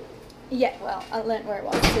 Yeah, well, I learnt where it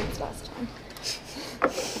was since last time.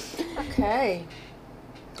 Okay.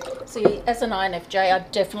 See, as an INFJ, I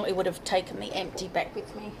definitely would have taken the empty back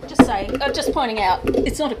with me. Just saying, just pointing out,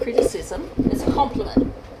 it's not a criticism, it's a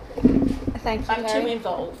compliment. Thank you, I'm too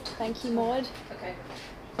involved. Thank you, Maud. Okay.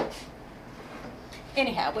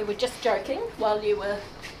 Anyhow, we were just joking while you were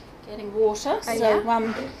getting water.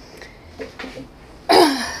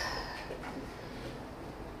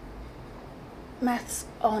 Maths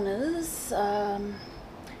honours.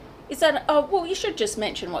 Is that? Oh, well, you should just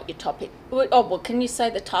mention what your topic. Oh, well, can you say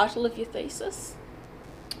the title of your thesis?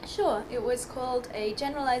 Sure. It was called A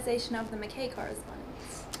Generalization of the Mackay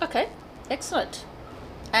Correspondence. Okay, excellent.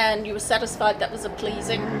 And you were satisfied that was a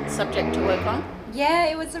pleasing subject to work on? Yeah,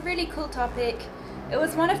 it was a really cool topic. It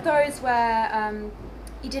was one of those where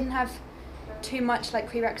you didn't have too much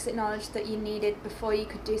prerequisite knowledge that you needed before you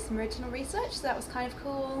could do some original research, so that was kind of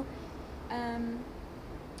cool.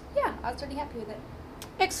 Yeah, I was really happy with it.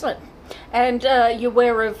 Excellent. And you're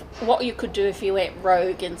aware of what you could do if you went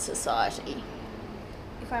rogue in society?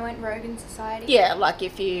 If I went rogue in society? Yeah, like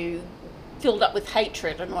if you filled up with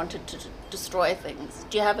hatred and wanted to destroy things.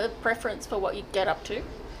 Do you have a preference for what you'd get up to?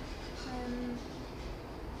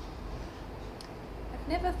 I've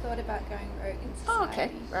never thought about going rogue in society. Oh,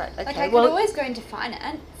 okay. Right, okay. I could always go into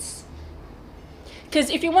finance. Because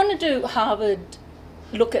if you want to do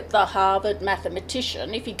look at the Harvard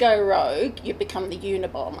mathematician, if you go rogue, you become the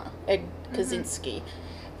Unabomber, Ed Kaczynski.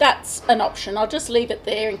 Mm-hmm. That's an option. I'll just leave it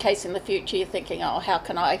there in case in the future you're thinking, oh, how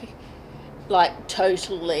can I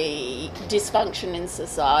totally dysfunction in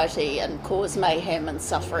society and cause mayhem and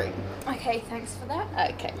suffering? Okay, thanks for that.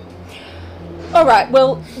 Okay. All right,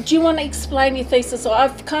 well, do you want to explain your thesis? I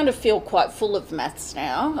kind of feel quite full of maths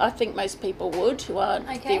now. I think most people would who aren't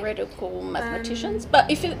theoretical mathematicians. But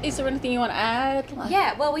is there anything you want to add?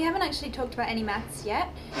 Yeah, well, we haven't actually talked about any maths yet.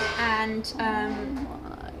 And oh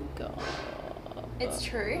my God. It's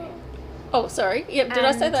true. Oh, sorry. Yep, did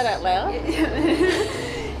I say that out loud?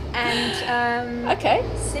 And okay.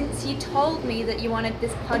 Since you told me that you wanted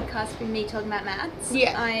this podcast with me talking about maths,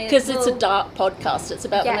 because it's a dark podcast. It's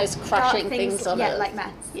about the most crushing things on earth. Yeah, like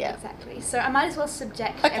maths. Yeah, exactly. So I might as well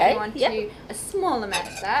subject everyone to a small amount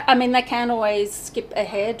of that. I mean, they can always skip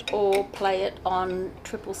ahead or play it on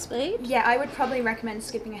triple speed. Yeah, I would probably recommend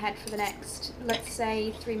skipping ahead for the next, let's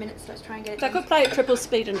say, 3 minutes. Let's try and get it. They could play at triple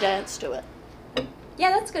speed and dance to it.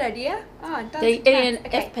 Yeah, that's a good idea. Oh, the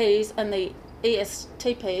ENFPs and the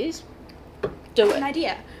ESTPs do it. An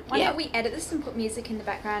idea. Why don't we edit this and put music in the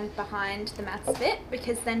background behind the maths bit,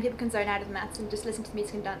 because then people can zone out of the maths and just listen to the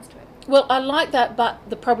music and dance to it. Well, I like that, but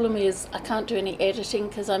the problem is I can't do any editing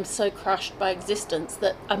because I'm so crushed by existence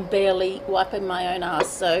that I'm barely wiping my own ass.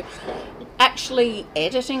 So actually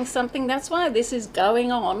editing something, that's why this is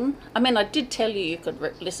going on. I mean, I did tell you could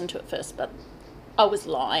listen to it first, but I was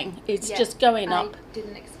lying. It's just going up. I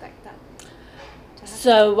didn't expect that.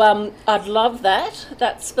 So I'd love that.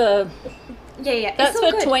 That's for that's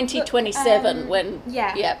for 2027 when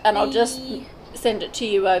and I'll just send it to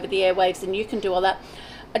you over the airwaves and you can do all that.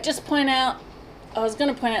 I was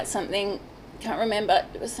going to point out something, can't remember,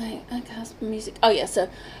 it was saying, music. Oh yeah, so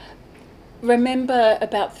remember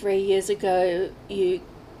about 3 years ago you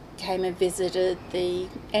came and visited the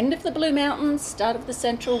end of the Blue Mountains, start of the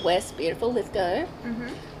Central West, beautiful Lithgow,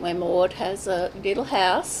 where Maud has a little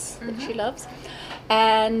house that she loves.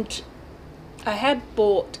 And I had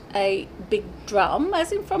bought a big drum,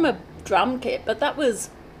 as in from a drum kit, but that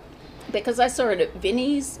was because I saw it at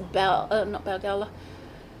Vinnie's, Brookvale,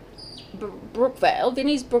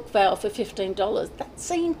 Vinnie's Brookvale for $15. That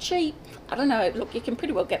seemed cheap. I don't know, look, you can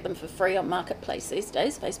pretty well get them for free on Marketplace these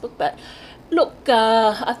days, Facebook, but look,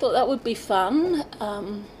 I thought that would be fun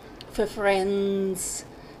for friends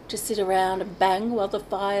to sit around and bang while the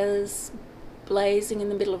fire's blazing in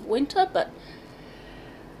the middle of winter, but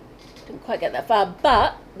didn't quite get that far.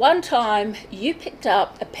 But one time you picked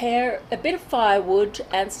up a bit of firewood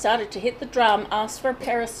and started to hit the drum, asked for a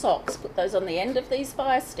pair of socks, put those on the end of these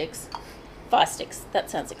fire sticks, that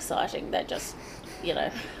sounds exciting, they're just,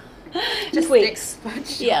 just twigs.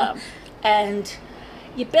 Yeah, and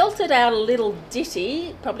you belted out a little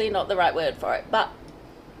ditty, probably not the right word for it, but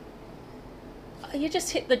you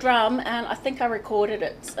just hit the drum, and I think I recorded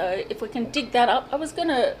it. So if we can dig that up, I was going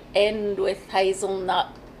to end with Hazelnut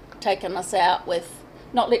taking us out with,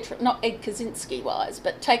 not Ed Kaczynski wise,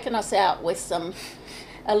 but taking us out with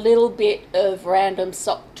a little bit of random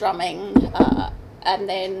sock drumming, and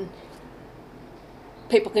then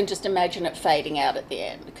people can just imagine it fading out at the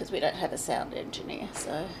end because we don't have a sound engineer.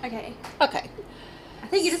 So okay. I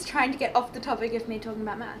think you're just trying to get off the topic of me talking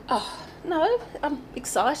about math. Oh no, I'm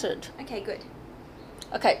excited. Okay, good.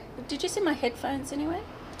 Okay, did you see my headphones anyway?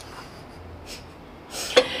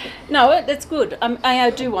 No, that's good. I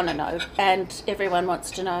do want to know, and everyone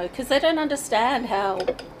wants to know, because they don't understand how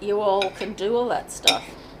you all can do all that stuff.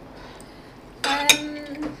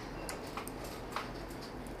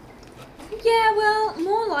 Yeah, well,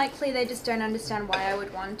 more likely they just don't understand why I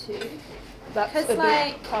would want to. That's a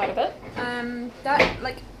big part of it.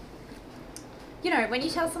 When you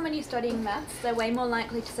tell someone you're studying maths, they're way more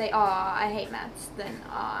likely to say, "Oh, I hate maths," than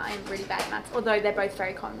 "Oh, I'm really bad at maths." Although they're both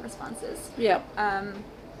very common responses. Yeah.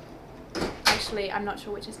 Actually, I'm not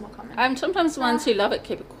sure which is more common. Sometimes the ones who love it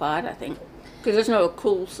keep it quiet, I think, because it's not a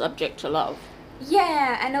cool subject to love.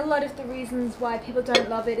 Yeah, and a lot of the reasons why people don't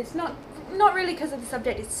love it is not really because of the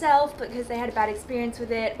subject itself, but because they had a bad experience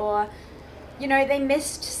with it, or they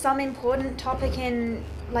missed some important topic in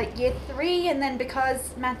year 3, and then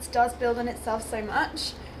because maths does build on itself so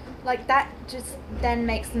much, that just then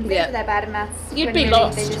makes them think that they're bad at maths. You'd be really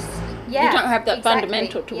lost. You don't have that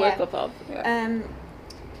fundamental to work off of.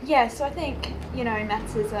 Yeah. So I think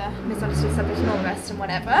maths is a misunderstood subject and all the rest and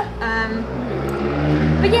whatever.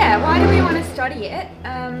 But yeah, why do we want to study it?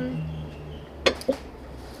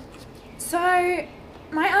 So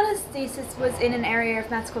my honours thesis was in an area of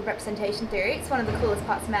maths called representation theory. It's one of the coolest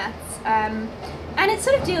parts of maths. And it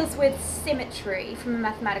sort of deals with symmetry from a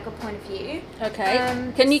mathematical point of view. Okay.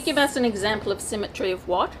 Can you give us an example of symmetry of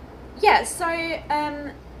what? Yeah, so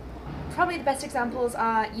probably the best examples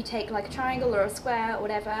are you take a triangle or a square or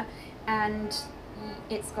whatever, and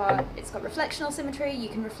it's got reflectional symmetry. You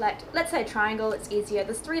can reflect, let's say a triangle, it's easier.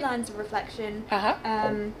 There's 3 lines of reflection.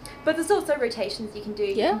 But there's also rotations you can do.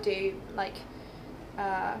 You can do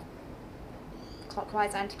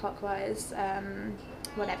clockwise, anti-clockwise,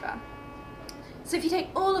 whatever. So if you take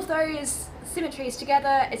all of those symmetries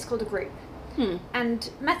together, it's called a group.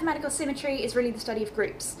 And mathematical symmetry is really the study of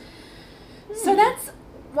groups. So that's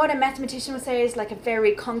what a mathematician would say is a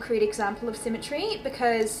very concrete example of symmetry,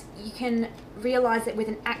 because you can realize it with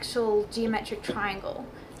an actual geometric triangle.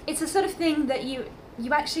 It's the sort of thing that you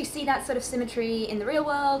actually see that sort of symmetry in the real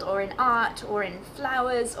world, or in art, or in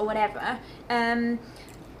flowers, or whatever.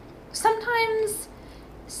 Sometimes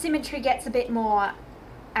symmetry gets a bit more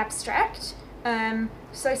abstract.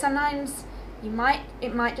 So sometimes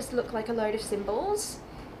it might just look like a load of symbols,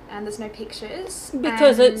 and there's no pictures.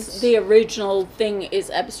 Because it's the original thing is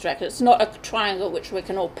abstract. It's not a triangle which we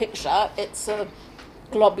can all picture. It's a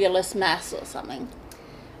globulous mass or something.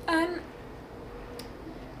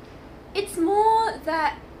 It's more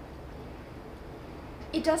that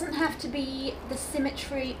it doesn't have to be the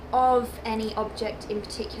symmetry of any object in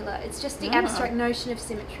particular. It's just the abstract notion of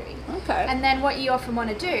symmetry. Okay. And then what you often want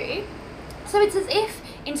to do, so it's as if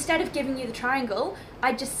instead of giving you the triangle,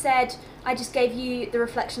 I just gave you the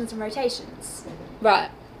reflections and rotations. Right.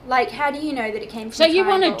 How do you know that it came from So a triangle? you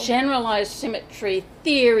want a generalised symmetry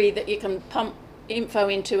theory that you can pump info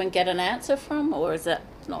into and get an answer from, or is that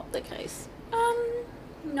not the case?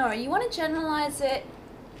 No, you want to generalise it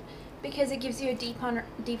because it gives you a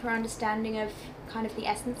deeper understanding of kind of the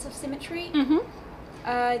essence of symmetry.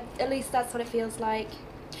 At least that's what it feels like.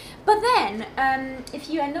 But then, if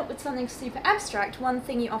you end up with something super abstract, one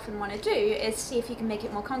thing you often want to do is see if you can make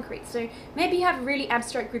it more concrete. So maybe you have a really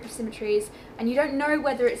abstract group of symmetries, and you don't know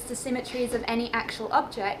whether it's the symmetries of any actual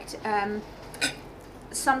object.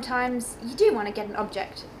 Sometimes you do want to get an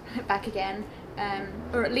object back again,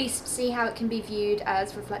 or at least see how it can be viewed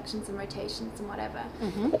as reflections and rotations and whatever.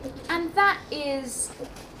 And that is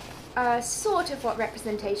sort of what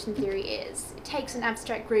representation theory is. It takes an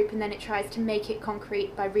abstract group and then it tries to make it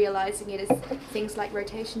concrete by realising it as things like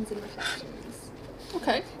rotations and reflections.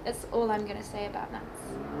 Okay. That's all I'm going to say about that.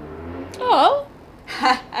 Oh.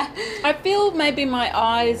 I feel maybe my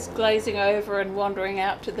eyes glazing over and wandering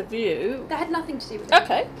out to the view. That had nothing to do with it.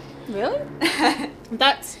 Okay. Really?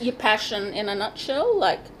 That's your passion in a nutshell?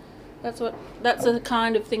 Like, that's the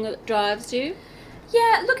kind of thing that drives you?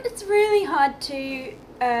 Yeah, look, it's really hard to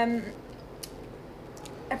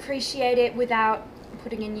appreciate it without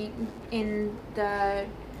putting in the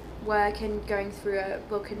work and going through a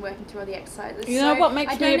book and working through all the exercises. You know what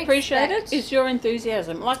makes me appreciate it is your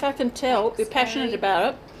enthusiasm. Like, I can tell you're passionate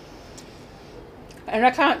about it, and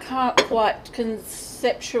I can't quite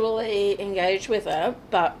conceptually engage with it,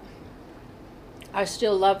 but I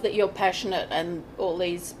still love that you're passionate and all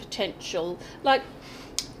these potential, like,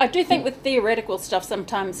 I do think with theoretical stuff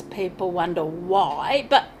sometimes people wonder why,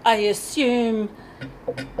 but I assume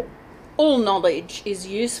all knowledge is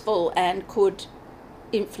useful and could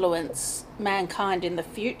influence mankind in the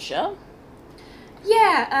future.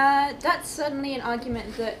 Yeah, that's certainly an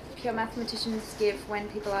argument that pure mathematicians give when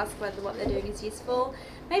people ask whether what they're doing is useful.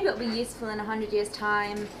 Maybe it'll be useful in 100 years'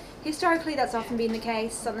 time. Historically, that's often been the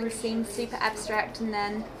case. Something seems super abstract and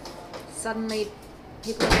then suddenly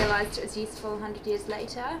people realised it was useful 100 years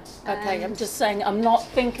later. Okay, I'm just saying, I'm not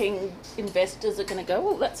thinking investors are going to go,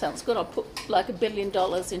 oh, that sounds good, I'll put like $1 billion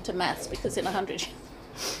into maths because in 100 years.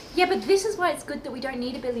 Yeah, but this is why it's good that we don't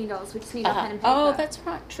need $1 billion, we just need a pen and paper. Oh, that's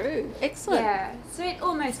right, true. Excellent. Yeah, so it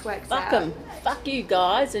almost works out. Fuck them. Fuck you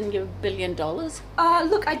guys and your $1 billion.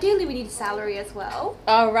 Look, ideally we need a salary as well.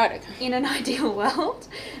 Oh, right. Okay. In an ideal world.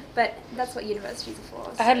 But that's what universities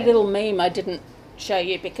are for. I had a little meme I didn't show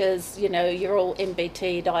you because, you know, you're all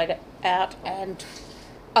MBT'd out and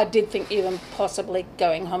I did think you were possibly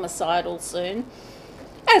going homicidal soon.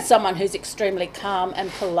 As someone who's extremely calm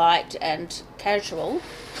and polite and casual,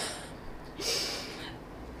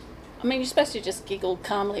 I mean, you're supposed to just giggle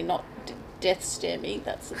calmly, not death stare me.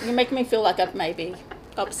 You're making me feel like I've maybe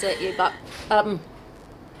upset you, but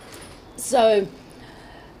so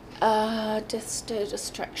death stare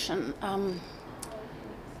distraction.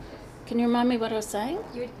 Can you remind me what I was saying?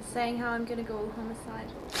 You were saying how I'm going to go all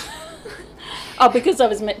homicidal. Oh, because I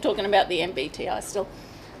was talking about the MBTI still.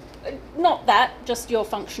 Not that, just your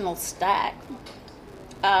functional stack.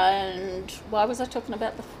 And why was I talking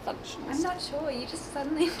about the functions? I'm not sure. You just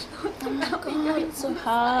suddenly talked about me. God, it's so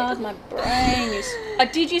hard. My brain I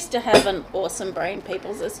did used to have an awesome brain,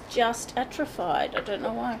 peoples. It's just atrophied. I don't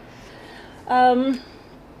know why.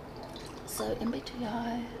 So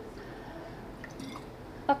MBTI.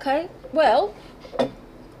 Okay. Well.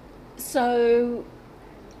 So.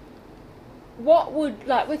 What would,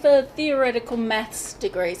 like, with a theoretical maths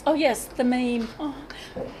degrees? Oh yes, the meme. Oh,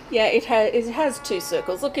 yeah, it has two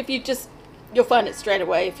circles. Look, you'll find it straight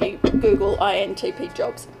away if you Google INTP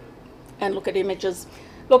jobs and look at images.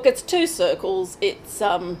 Look, it's two circles. It's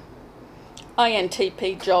INTP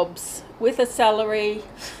jobs with a salary,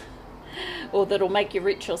 or that'll make you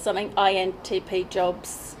rich or something. INTP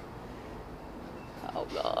jobs. Oh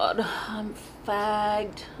God, I'm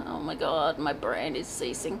fagged. Oh my God, my brain is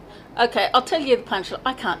ceasing. Okay, I'll tell you the punchline.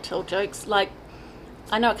 I can't tell jokes. Like,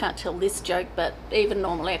 I know I can't tell this joke, but even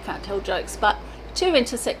normally I can't tell jokes. But two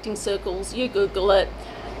intersecting circles, you Google it.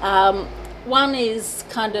 One is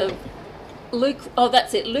kind of,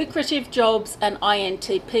 lucrative jobs and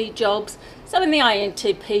INTP jobs. So in the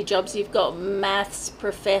INTP jobs, you've got maths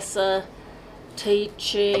professor,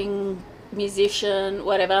 teaching, musician,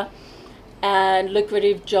 whatever. And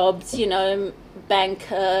lucrative jobs, you know,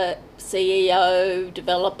 banker, CEO,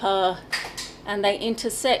 developer, and they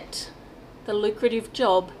intersect. The lucrative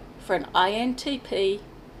job for an INTP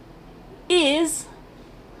is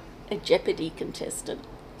a Jeopardy contestant.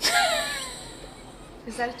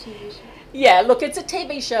 Is that a TV show? Yeah, look, it's a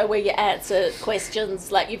TV show where you answer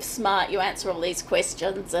questions, like you're smart, you answer all these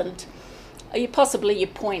questions, and you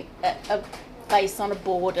point at a face on a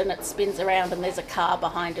board and it spins around and there's a car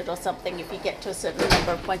behind it or something if you get to a certain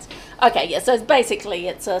number of points. Okay, yeah, so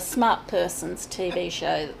it's a smart person's TV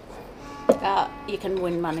show you can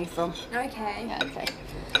win money from. Okay. Yeah, okay.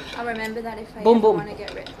 I'll remember that if I ever want to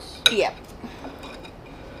get rich. Yeah.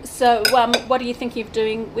 So, what are you thinking of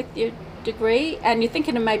doing with your degree? And you're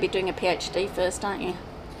thinking of maybe doing a PhD first, aren't you?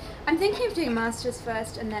 I'm thinking of doing a master's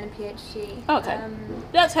first and then a PhD. Okay.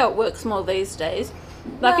 That's how it works more these days.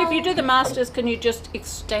 Like, if you do the master's, can you just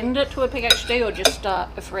extend it to a PhD or just start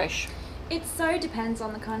afresh? It so depends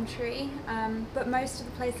on the country, but most of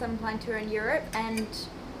the places I'm applying to are in Europe, and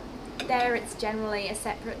there it's generally a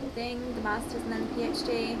separate thing, the master's and then the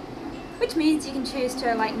PhD, which means you can choose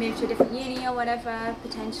to like move to a different uni or whatever,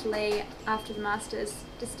 potentially after the master's.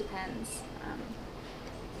 Just depends.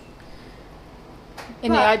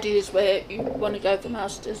 Any ideas where you want to go for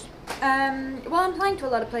masters? Well, I'm applying to a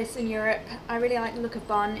lot of places in Europe. I really like the look of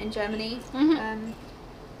Bonn in Germany. Mm-hmm.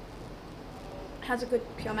 Has a good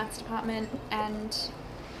pure maths department, and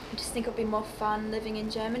I just think it'll be more fun living in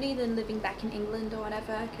Germany than living back in England or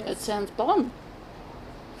whatever. It sounds Bonn.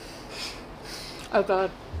 Oh God,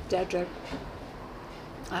 dad joke.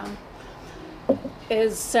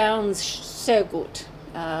 It sounds so good.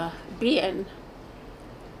 Bien.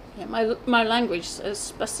 Yeah, my language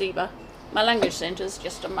says spasiba. My language centre is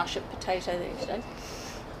just a mush of potato these days.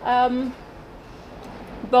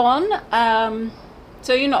 Bonn.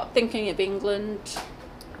 So you're not thinking of England?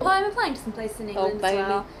 Well, I'm applying to some places in England as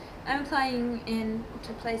well. I'm applying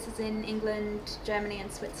to places in England, Germany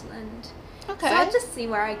and Switzerland. Okay. So I'll just see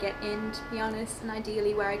where I get in, to be honest, and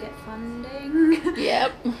ideally where I get funding.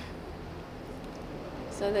 Yep.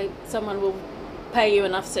 So someone will pay you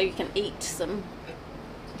enough so you can eat some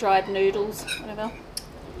dried noodles, whatever.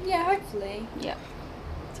 Yeah, hopefully. Yeah.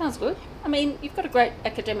 Sounds good. I mean, you've got a great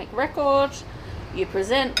academic record, you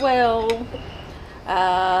present well,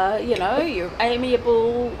 you're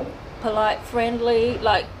amiable, polite, friendly.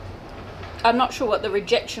 Like, I'm not sure what the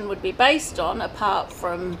rejection would be based on, apart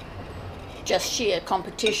from just sheer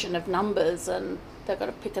competition of numbers and they've got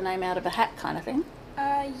to pick a name out of a hat kind of thing.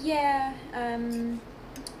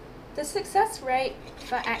 The success rate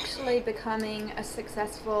for actually becoming a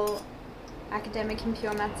successful academic in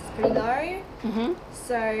pure maths is pretty low. Mm-hmm.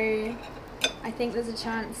 So I think there's a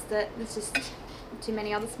chance that there's just too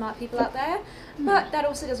many other smart people out there. But that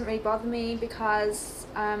also doesn't really bother me because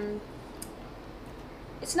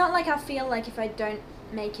it's not like I feel like if I don't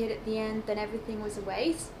make it at the end, then everything was a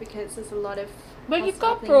waste, because there's a lot of you've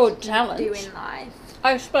got broad talent do in life.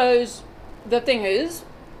 I suppose the thing is,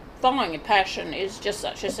 following a passion is just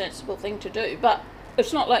such a sensible thing to do, but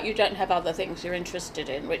it's not like you don't have other things you're interested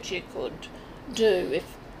in which you could do if...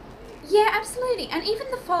 Yeah, absolutely. And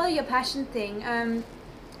even the follow your passion thing,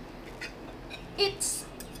 it's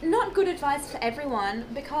not good advice for everyone,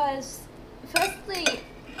 because firstly,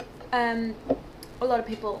 a lot of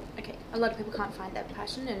people can't find their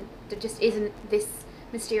passion, and there just isn't this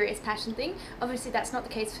mysterious passion thing. Obviously that's not the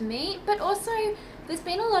case for me, but also there's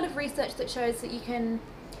been a lot of research that shows that you can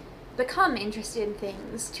become interested in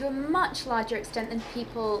things to a much larger extent than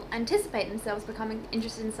people anticipate themselves becoming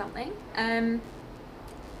interested in something.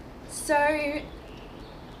 So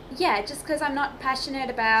yeah, just because I'm not passionate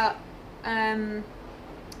about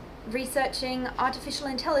researching artificial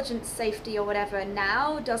intelligence safety or whatever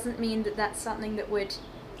now doesn't mean that that's something that would...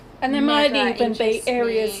 And there might even be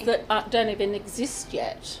areas that don't even exist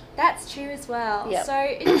yet. That's true as well. Yep. So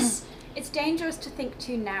it's dangerous to think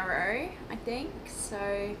too narrow, I think.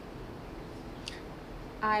 So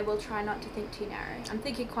I will try not to think too narrow. I'm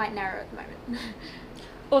thinking quite narrow at the moment.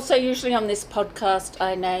 Also, usually on this podcast,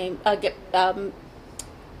 I get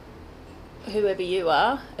whoever you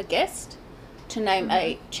are, a guest, to name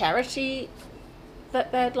a charity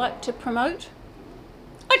that they'd like to promote.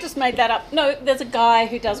 I just made that up. No, there's a guy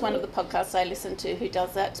who does one of the podcasts I listen to who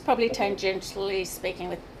does that. It's probably Tangentially Speaking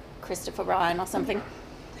with Christopher Ryan or something.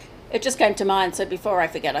 It just came to mind, so before I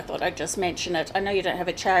forget, I thought I'd just mention it. I know you don't have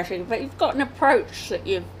a charity, but you've got an approach that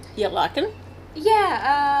you're liking.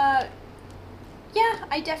 Yeah,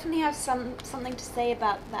 I definitely have something to say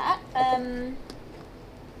about that.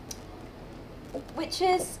 Which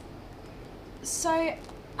is, so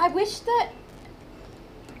I wish that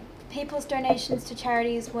people's donations to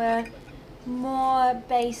charities were more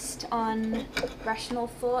based on rational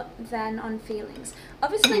thought than on feelings.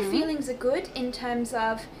 Obviously, feelings are good in terms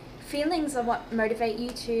of feelings are what motivate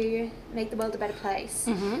you to make the world a better place.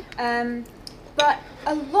 But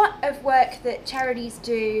a lot of work that charities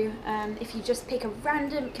do, if you just pick a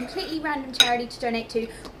completely random charity to donate to,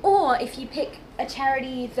 or if you pick a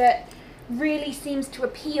charity that really seems to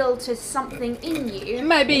appeal to something in you.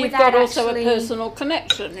 Maybe you've got also a personal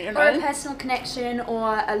connection, you know. Or a personal connection,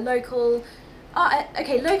 or a local...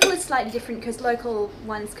 local is slightly different because local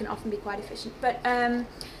ones can often be quite efficient. But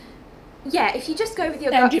Yeah, if you just go with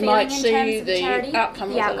your gut feeling in terms of the charity,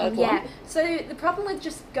 outcome, yeah. So the problem with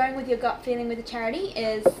just going with your gut feeling with a charity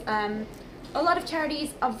is a lot of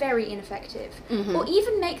charities are very ineffective, or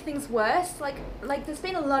even make things worse. Like there's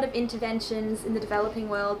been a lot of interventions in the developing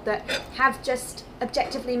world that have just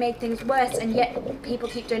objectively made things worse, and yet people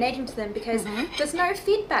keep donating to them because there's no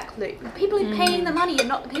feedback loop. The people who are paying the money are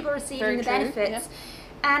not the people receiving the benefits. Yep.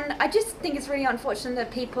 And I just think it's really unfortunate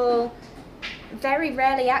that people very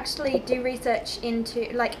rarely actually do research into,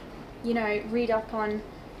 like, you know, read up on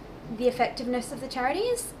the effectiveness of the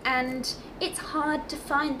charities, and it's hard to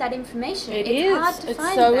find that information. It's hard to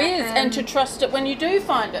find so that. And to trust it when you do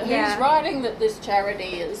find it. Yeah. Who's writing that this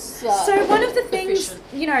charity is so one of the things,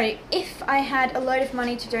 you know, if I had a load of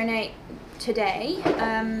money to donate today,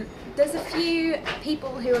 there's a few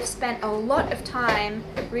people who have spent a lot of time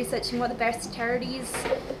researching what the best charities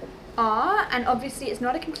are, and obviously it's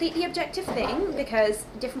not a completely objective thing because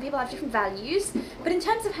different people have different values, but in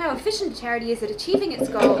terms of how efficient a charity is at achieving its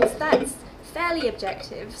goals, that's fairly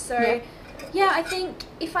objective. So yeah, I think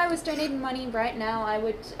if I was donating money right now, I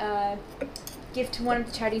would give to one of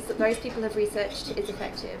the charities that those people have researched is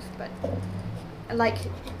effective. But like,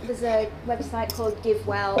 there's a website called Give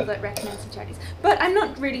Well that recommends some charities, but I'm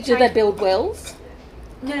not really Do they build wells?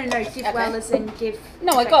 No, Give Well as in give.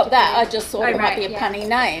 No, I got that. I just thought it might be a punny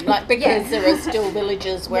name, like, because there are still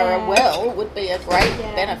villages where a well would be a great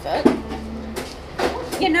benefit.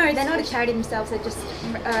 Yeah, no, they're not a charity themselves. They're just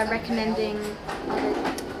recommending other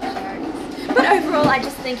charities. But overall, I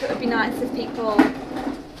just think it would be nice if people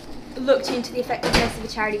looked into the effectiveness of a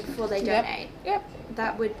charity before they donate. Yep.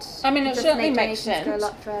 That would. I mean, it certainly makes sense. Go a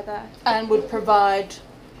lot further. And would provide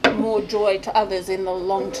more joy to others in the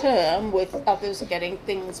long term, with others getting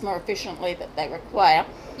things more efficiently that they require.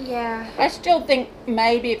 Yeah. I still think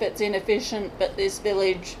maybe if it's inefficient, but this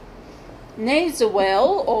village needs a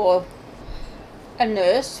well or a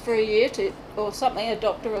nurse for a year or something, a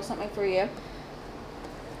doctor or something for a year.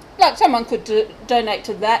 Like, someone could donate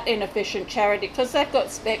to that inefficient charity because they've got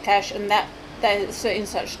spare cash and that they're in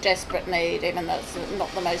such desperate need, even though it's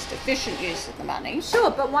not the most efficient use of the money.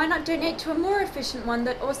 Sure, but why not donate to a more efficient one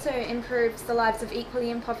that also improves the lives of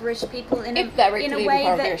equally impoverished people in a way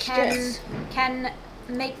that can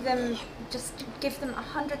make them, just give them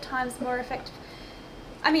 100 times more effective.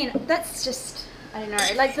 I mean, that's just, I don't know,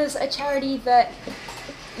 like, there's a charity that,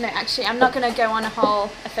 no, actually, I'm not going to go on a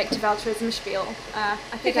whole effective altruism spiel. I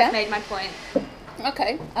think I've made my point.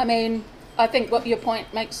 Okay, I mean, I think what your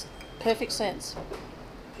point makes perfect sense.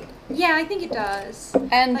 Yeah, I think it does.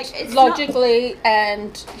 And like, logically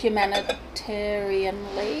and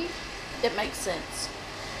humanitarianly, it makes sense.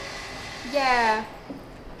 Yeah.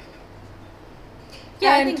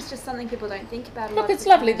 Yeah, I think it's just something people don't think about a lot. Look, it's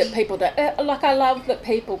lovely that people don't. Like, I love that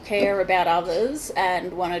people care about others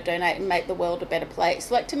and want to donate and make the world a better place.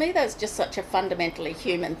 Like, to me, that's just such a fundamentally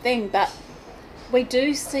human thing. But we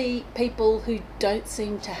do see people who don't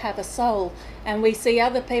seem to have a soul, and we see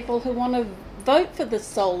other people who want to vote for the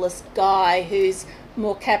soulless guy who's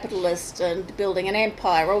more capitalist and building an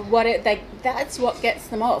empire or whatever. That's what gets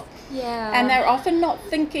them off. Yeah. And they're often not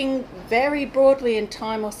thinking very broadly in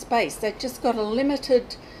time or space. They've just got a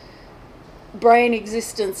limited brain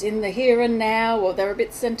existence in the here and now, or they're a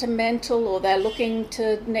bit sentimental, or they're looking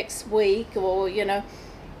to next week, or, you know,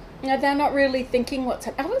 they're not really thinking what's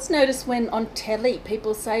happening. I always notice when on telly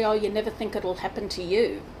people say, oh, you never think it'll happen to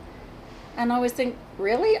you. And I always think,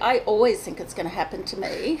 really? I always think it's going to happen to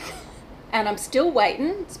me. And I'm still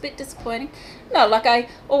waiting. It's a bit disappointing. No, like, I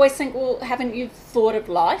always think, well, haven't you thought of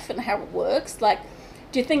life and how it works? Like,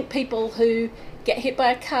 do you think people who get hit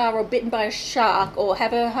by a car or bitten by a shark or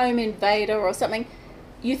have a home invader or something,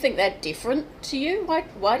 you think they're different to you?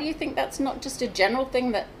 Why do you think that's not just a general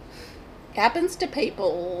thing that happens to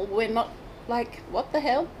people? We're not, like, what the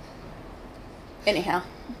hell? Anyhow,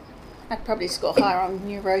 I'd probably score higher on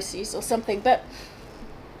neuroses or something, but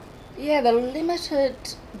yeah, the limited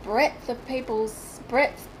breadth of people's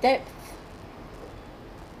depth,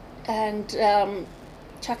 and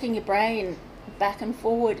chucking your brain back and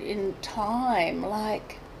forward in time,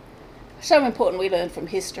 like, so important we learn from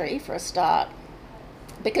history for a start,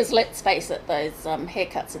 because let's face it, those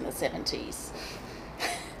haircuts in the 70s,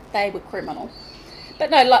 they were criminal. But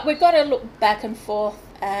no, like, we've got to look back and forth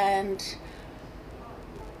and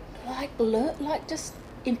just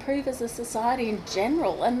improve as a society in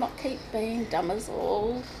general and not keep being dumb as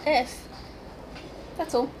all F.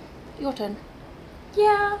 That's all. Your turn.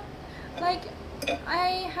 Yeah, like,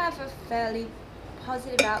 I have a fairly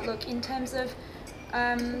positive outlook in terms of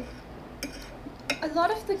a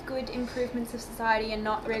lot of the good improvements of society are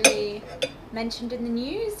not really mentioned in the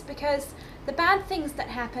news, because the bad things that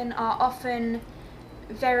happen are often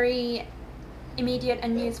very immediate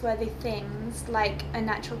and newsworthy things, like a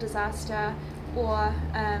natural disaster or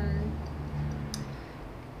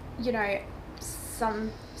you know,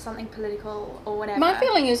 something political or whatever. My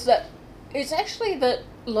feeling is that it's actually that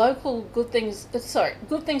good things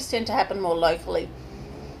tend to happen more locally.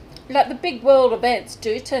 Like the big world events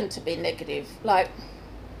do tend to be negative. Like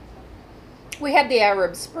we had the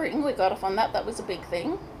Arab Spring, we got off on that. That was a big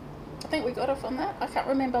thing. I think we got off on that. I can't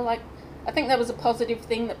remember. I think that was a positive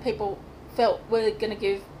thing that people felt were going to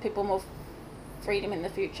give people more freedom in the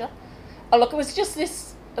future. Oh, look, it was just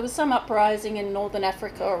this. It was some uprising in Northern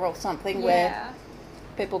Africa or something where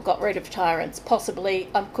people got rid of tyrants. Possibly,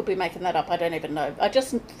 I could be making that up. I don't even know. I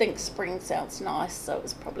just think spring sounds nice, so it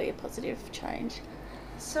was probably a positive change.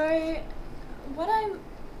 So, what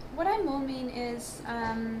I more mean is,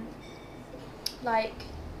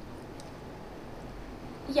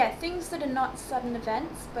 things that are not sudden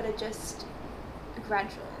events, but are just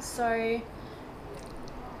gradual. So,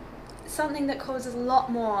 something that causes a lot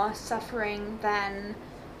more suffering than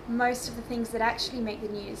most of the things that actually make the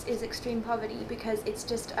news is extreme poverty, because it's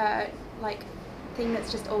just a thing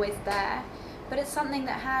that's just always there. But it's something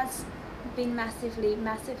that has been massively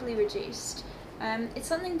reduced. It's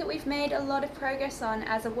something that we've made a lot of progress on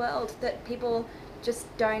as a world, that people just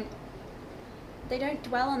don't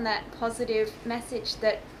dwell on that positive message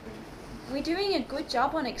that we're doing a good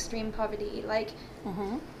job on extreme poverty.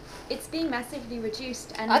 It's being massively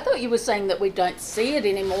reduced. And I thought you were saying that we don't see it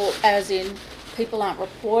anymore, as in people aren't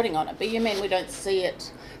reporting on it, but you mean we don't see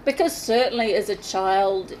it? Because certainly as a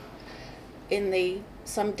child in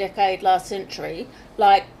some decade last century,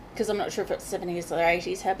 because I'm not sure if it's 70s or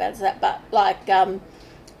 80s, how bad is that, but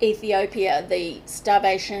Ethiopia, the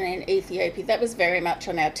starvation in Ethiopia, that was very much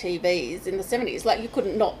on our TVs in the 70s. You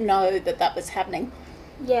couldn't not know that was happening.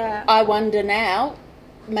 Yeah. I wonder now,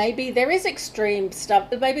 maybe there is extreme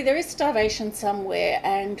stuff, maybe there is starvation somewhere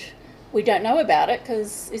and we don't know about it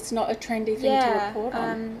because it's not a trendy thing to report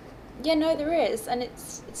on. No, there is, and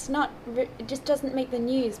it's not. It just doesn't make the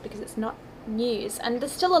news because it's not news, and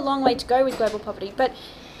there's still a long way to go with global poverty. But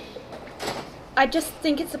I just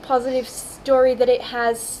think it's a positive story that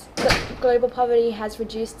global poverty has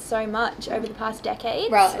reduced so much over the past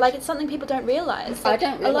decades. Right. It's something people don't realise. I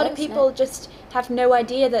don't realise. A lot of people just have no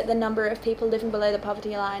idea that the number of people living below the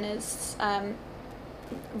poverty line is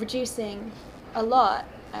reducing a lot.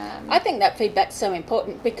 I think that feedback's so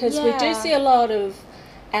important because we do see a lot of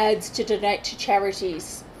ads to donate to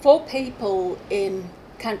charities for people in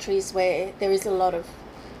countries where there is a lot of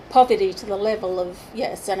poverty to the level of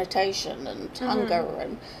sanitation and hunger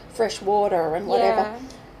and fresh water and whatever.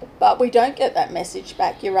 But we don't get that message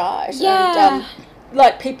back, you're right. Yeah.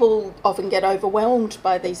 And, people often get overwhelmed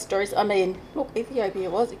by these stories. I mean, look, Ethiopia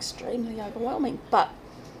was extremely overwhelming, but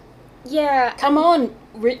come on,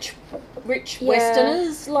 rich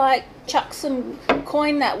Westerners, chuck some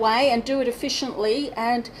coin that way and do it efficiently.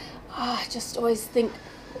 And I just always think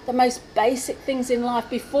the most basic things in life,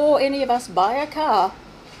 before any of us buy a car,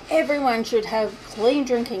 everyone should have clean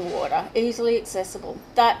drinking water, easily accessible.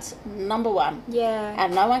 That's number one. Yeah.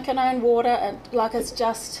 And no one can own water, and it's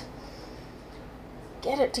just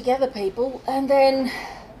get it together, people. And then,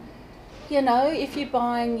 if you're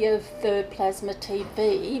buying your third plasma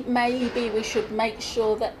TV, maybe we should make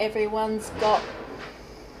sure that everyone's got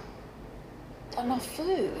enough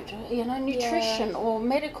food, nutrition or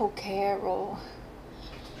medical care. Or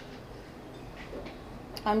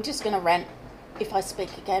I'm just going to rant if I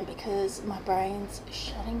speak again because my brain's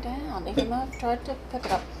shutting down, even though I've tried to pick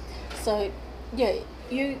it up. So,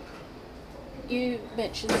 you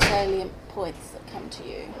mentioned salient points that come to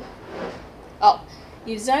you. Oh,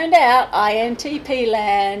 you've zoned out, INTP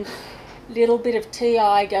land, little bit of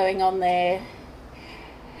TI going on there.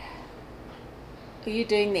 Are you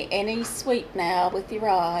doing the any sweep now with your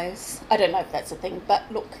eyes? I don't know if that's a thing, but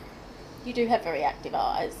look, you do have very active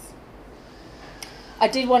eyes. I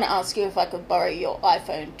did want to ask you if I could borrow your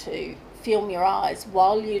iPhone to film your eyes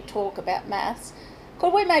while you talk about maths.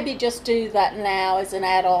 Could we maybe just do that now as an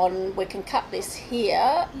add-on? We can cut this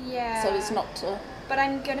here. Yeah. So as not to... But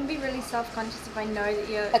I'm going to be really self-conscious if I know that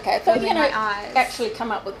you're okay, I thought filming my eyes. Actually come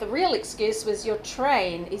up with the real excuse was your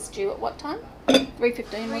train is due at what time?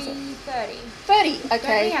 3:15 was it? 3:30. 30, okay.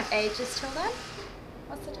 Don't we have ages till then?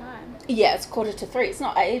 What's the time? Yeah, it's 2:45. It's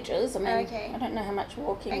not ages. I mean, okay. I don't know how much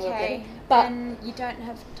walking we'll Okay, get. But then you don't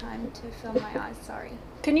have time to film my eyes, sorry.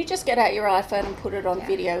 Can you just get out your iPhone and put it on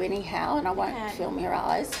video anyhow, and I won't film your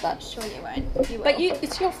eyes, but... Sure you won't. You will. But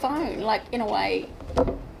it's your phone, in a way,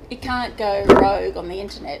 you can't go rogue on the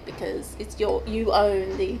internet because it's you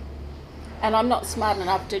own the And I'm not smart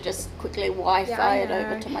enough to just quickly Wi-Fi it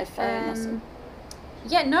over to my phone or something.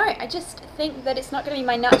 Yeah, no, I just think that it's not going to be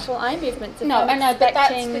my natural eye movements if no, I'm I know, but that's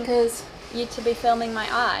expecting because you to be filming my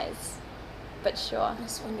eyes. But sure. I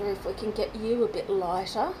just wonder if we can get you a bit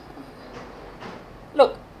lighter.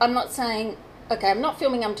 Look, I'm not saying... Okay, I'm not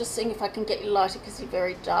filming, I'm just seeing if I can get you lighter because you're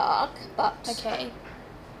very dark, but... Okay.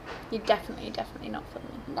 You're definitely not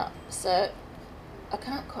filming. No, so I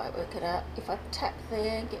can't quite work it out. If I tap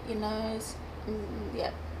there, get your nose... yeah.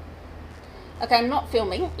 Okay, I'm not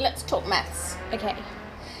filming. Let's talk maths. Okay.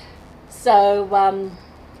 So,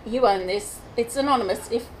 you own this. It's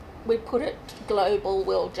anonymous. If we put it global,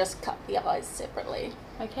 we'll just cut the eyes separately.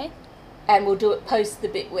 Okay. And we'll do it post the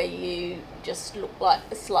bit where you just look like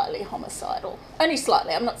slightly homicidal. Only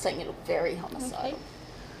slightly. I'm not saying you look very homicidal.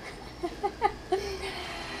 Okay.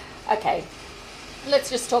 Okay.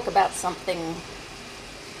 Let's just talk about something.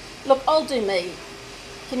 Look, I'll do me.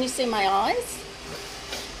 Can you see my eyes?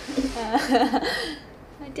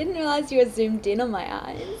 I didn't realise you were zoomed in on my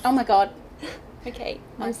eyes. Oh my god. Okay,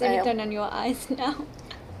 I'm zooming in on your eyes now.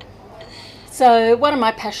 So, what am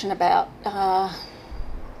I passionate about?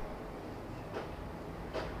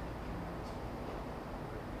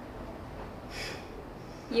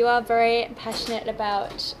 You are very passionate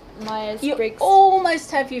about Myers-Briggs. You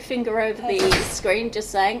almost have your finger over the screen, just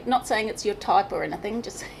saying. Not saying it's your type or anything,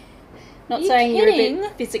 just saying. Not saying you're a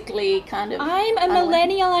bit physically kind of... I'm a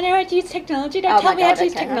millennial. I know how to use technology. Don't tell me how to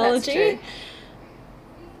use technology. No,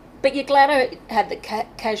 but you're glad I had the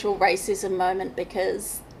casual racism moment,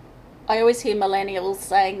 because I always hear millennials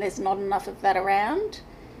saying there's not enough of that around.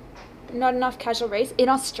 Not enough casual race in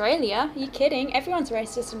Australia? Are you kidding? Everyone's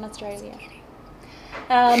racist in Australia.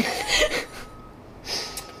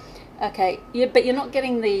 Okay, yeah, but you're not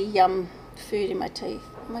getting the food in my teeth.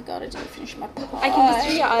 Oh my god, I didn't finish my pie. I can just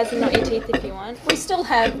do your eyes and not your teeth if you want. We still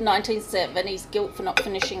have 1970s guilt for not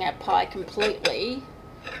finishing our pie completely.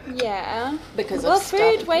 Yeah. Because of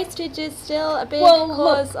food wastage is still a big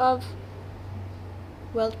cause of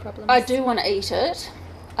world problems. I do want to eat it,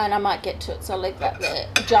 and I might get to it, so I'll leave that there.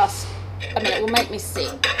 It will make me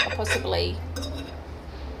sick. I'll possibly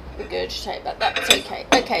regurgitate, but that's okay.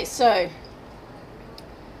 Okay, so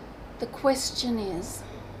the question is...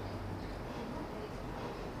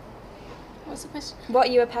 What's the question? What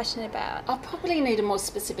you were passionate about. I probably need a more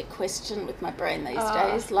specific question with my brain these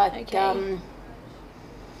days. Like, okay.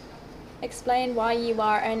 Explain why you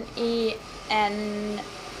are an ENFJ.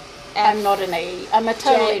 I'm not an E. I'm a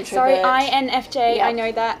total introvert. Sorry, INFJ. Yeah. I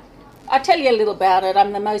know that. I'll tell you a little about it.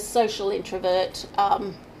 I'm the most social introvert.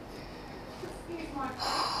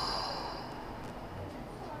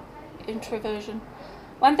 Introversion.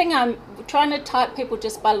 One thing, I'm trying to type people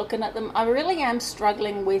just by looking at them. I really am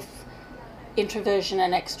struggling with introversion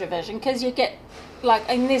and extroversion, because you get, like,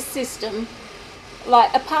 in this system,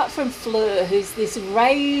 like, apart from Fleur, who's this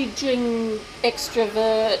raging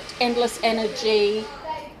extrovert, endless energy,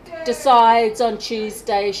 decides on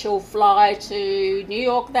Tuesday she'll fly to New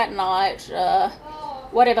York that night,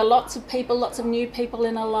 whatever, lots of people, lots of new people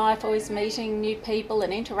in her life, always meeting new people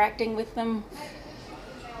and interacting with them.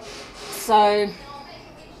 So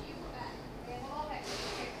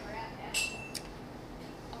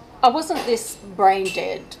I wasn't this brain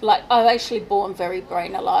dead. Like, I was actually born very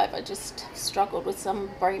brain alive. I just struggled with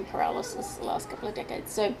some brain paralysis the last couple of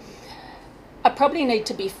decades. So I probably need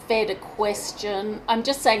to be fed a question. I'm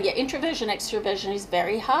just saying, yeah, introversion, extroversion is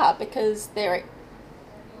very hard, because they're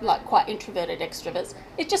like quite introverted extroverts.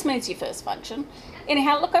 It just means you first function.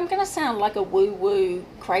 Anyhow, look, I'm going to sound like a woo-woo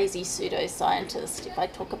crazy pseudoscientist if I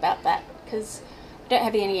talk about that, because I don't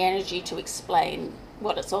have any energy to explain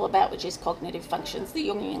what it's all about, which is cognitive functions, the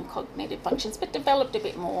Jungian cognitive functions, but developed a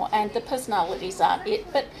bit more, and the personalities aren't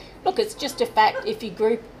it. But look, it's just a fact. If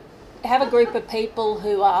you have a group of people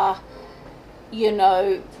who are, you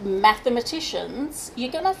know, mathematicians,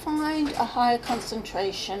 you're going to find a higher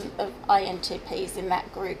concentration of INTPs in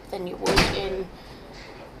that group than you would in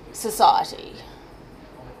society.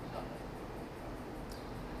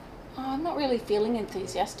 I'm not really feeling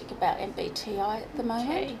enthusiastic about MBTI at the moment.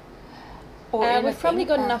 Okay. We've probably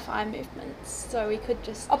got enough eye movements, so we could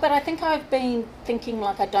just... Oh, but I think I've been thinking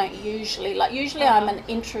like I don't usually. Like, usually I'm an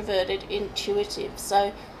introverted intuitive,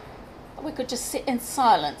 so we could just sit in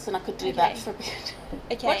silence and I could do that for a bit.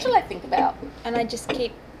 Okay. What shall I think about? And I just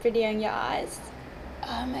keep videoing your eyes?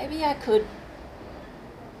 Maybe I could...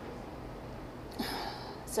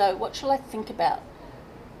 So, what shall I think about?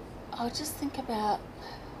 I'll just think about...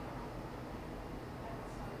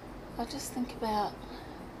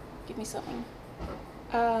 Give me something.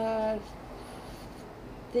 The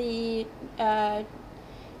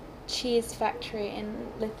cheese factory in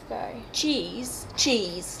Lithgow? Cheese.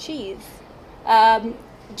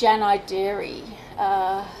 Janai Dairy.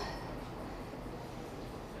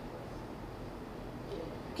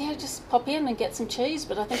 Yeah, just pop in and get some cheese,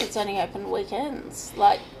 but I think it's only open weekends.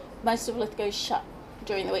 Like, most of Lithgow's shut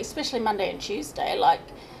during the week, especially Monday and Tuesday. Like,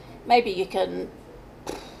 maybe you can...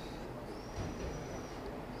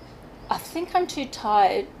 I think I'm too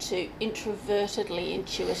tired to introvertedly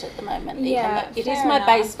intuit at the moment. Yeah, it is my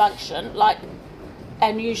base function, like,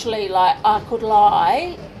 and usually, like, I could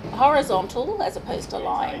lie horizontal as opposed to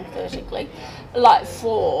lying vertically, like,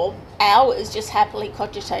 for hours just happily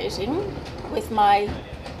cogitating with my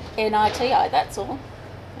NITI, that's all.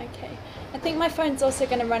 Okay. I think my phone's also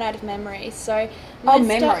going to run out of memory, so I'm going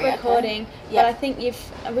to stop recording. Okay. But I think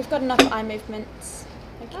we've got enough eye movements.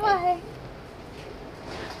 Okay. Bye.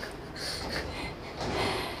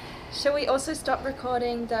 Shall we also stop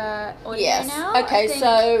recording the audio now? Okay,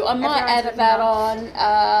 so I might add that on.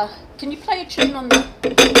 Can you play a tune on the...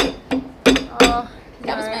 Oh,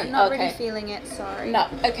 no, I'm not really feeling it, sorry. No,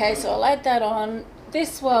 okay, so I'll add that on.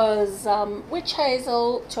 This was Witch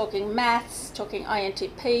Hazel, talking maths, talking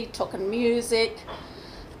INTP, talking music,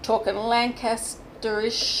 talking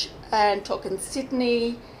Lancasterish, and talking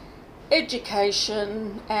Sydney,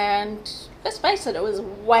 education, and let's face it, it was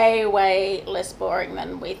way, way less boring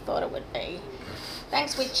than we thought it would be.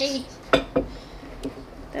 Thanks, Witchy.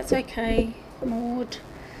 That's okay, Maud.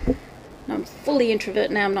 No, I'm fully introvert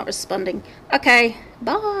now, I'm not responding. Okay,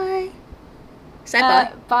 bye. Say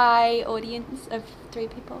bye. Bye, audience of 3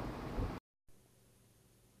 people.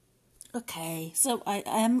 Okay, so I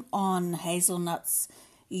am on Hazelnut's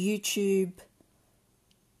YouTube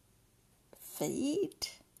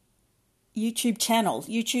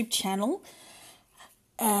channel,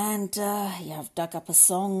 and I've dug up a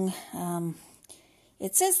song.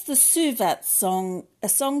 It says the Suvat song, a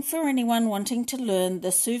song for anyone wanting to learn the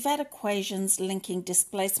Suvat equations linking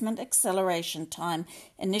displacement, acceleration, time,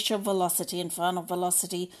 initial velocity and final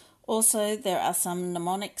velocity. Also, there are some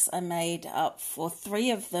mnemonics I made up for 3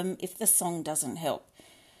 of them if the song doesn't help.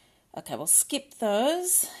 Okay, we'll skip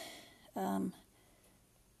those.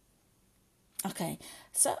 Okay,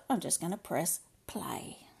 so I'm just going to press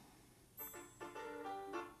play.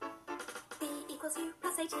 B equals U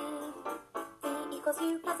plus 18. B equals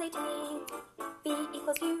U plus 18. B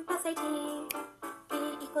equals U plus 18. B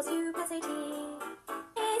equals U plus 18.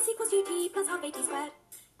 S equals UT plus half AT squared.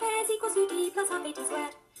 S equals UT plus half AT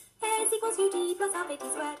squared. S equals UT plus half AT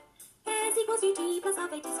squared. S equals UT plus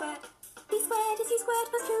half AT squared. B squared is U squared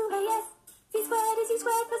plus 2AS. V squared is U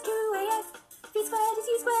squared plus 2AS. V squared is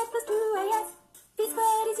U squared plus 2AS. V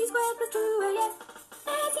squared is U squared plus 2AS.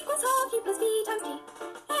 S equals half U plus V times T.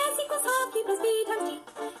 S equals half U plus V times T.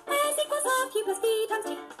 S equals half U plus V times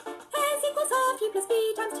T. S equals half U plus V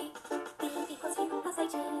times T. B equals U plus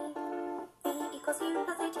 18. B equals U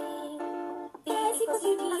plus 18. S equals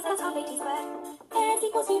UT plus half AT squared. S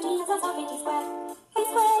equals UT plus half AT squared. A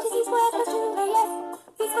squared is U squared plus 2AS.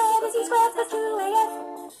 V squared is U squared plus 2AS.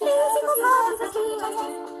 S equals half U plus V times T.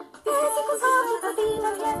 S equals half U plus V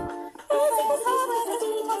times S. S equals half U plus V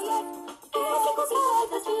times S. S equals half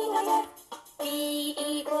plus V times S. B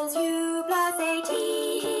equals U plus 18.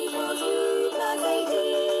 Equals U plus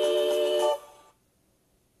 18.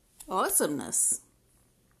 Awesomeness.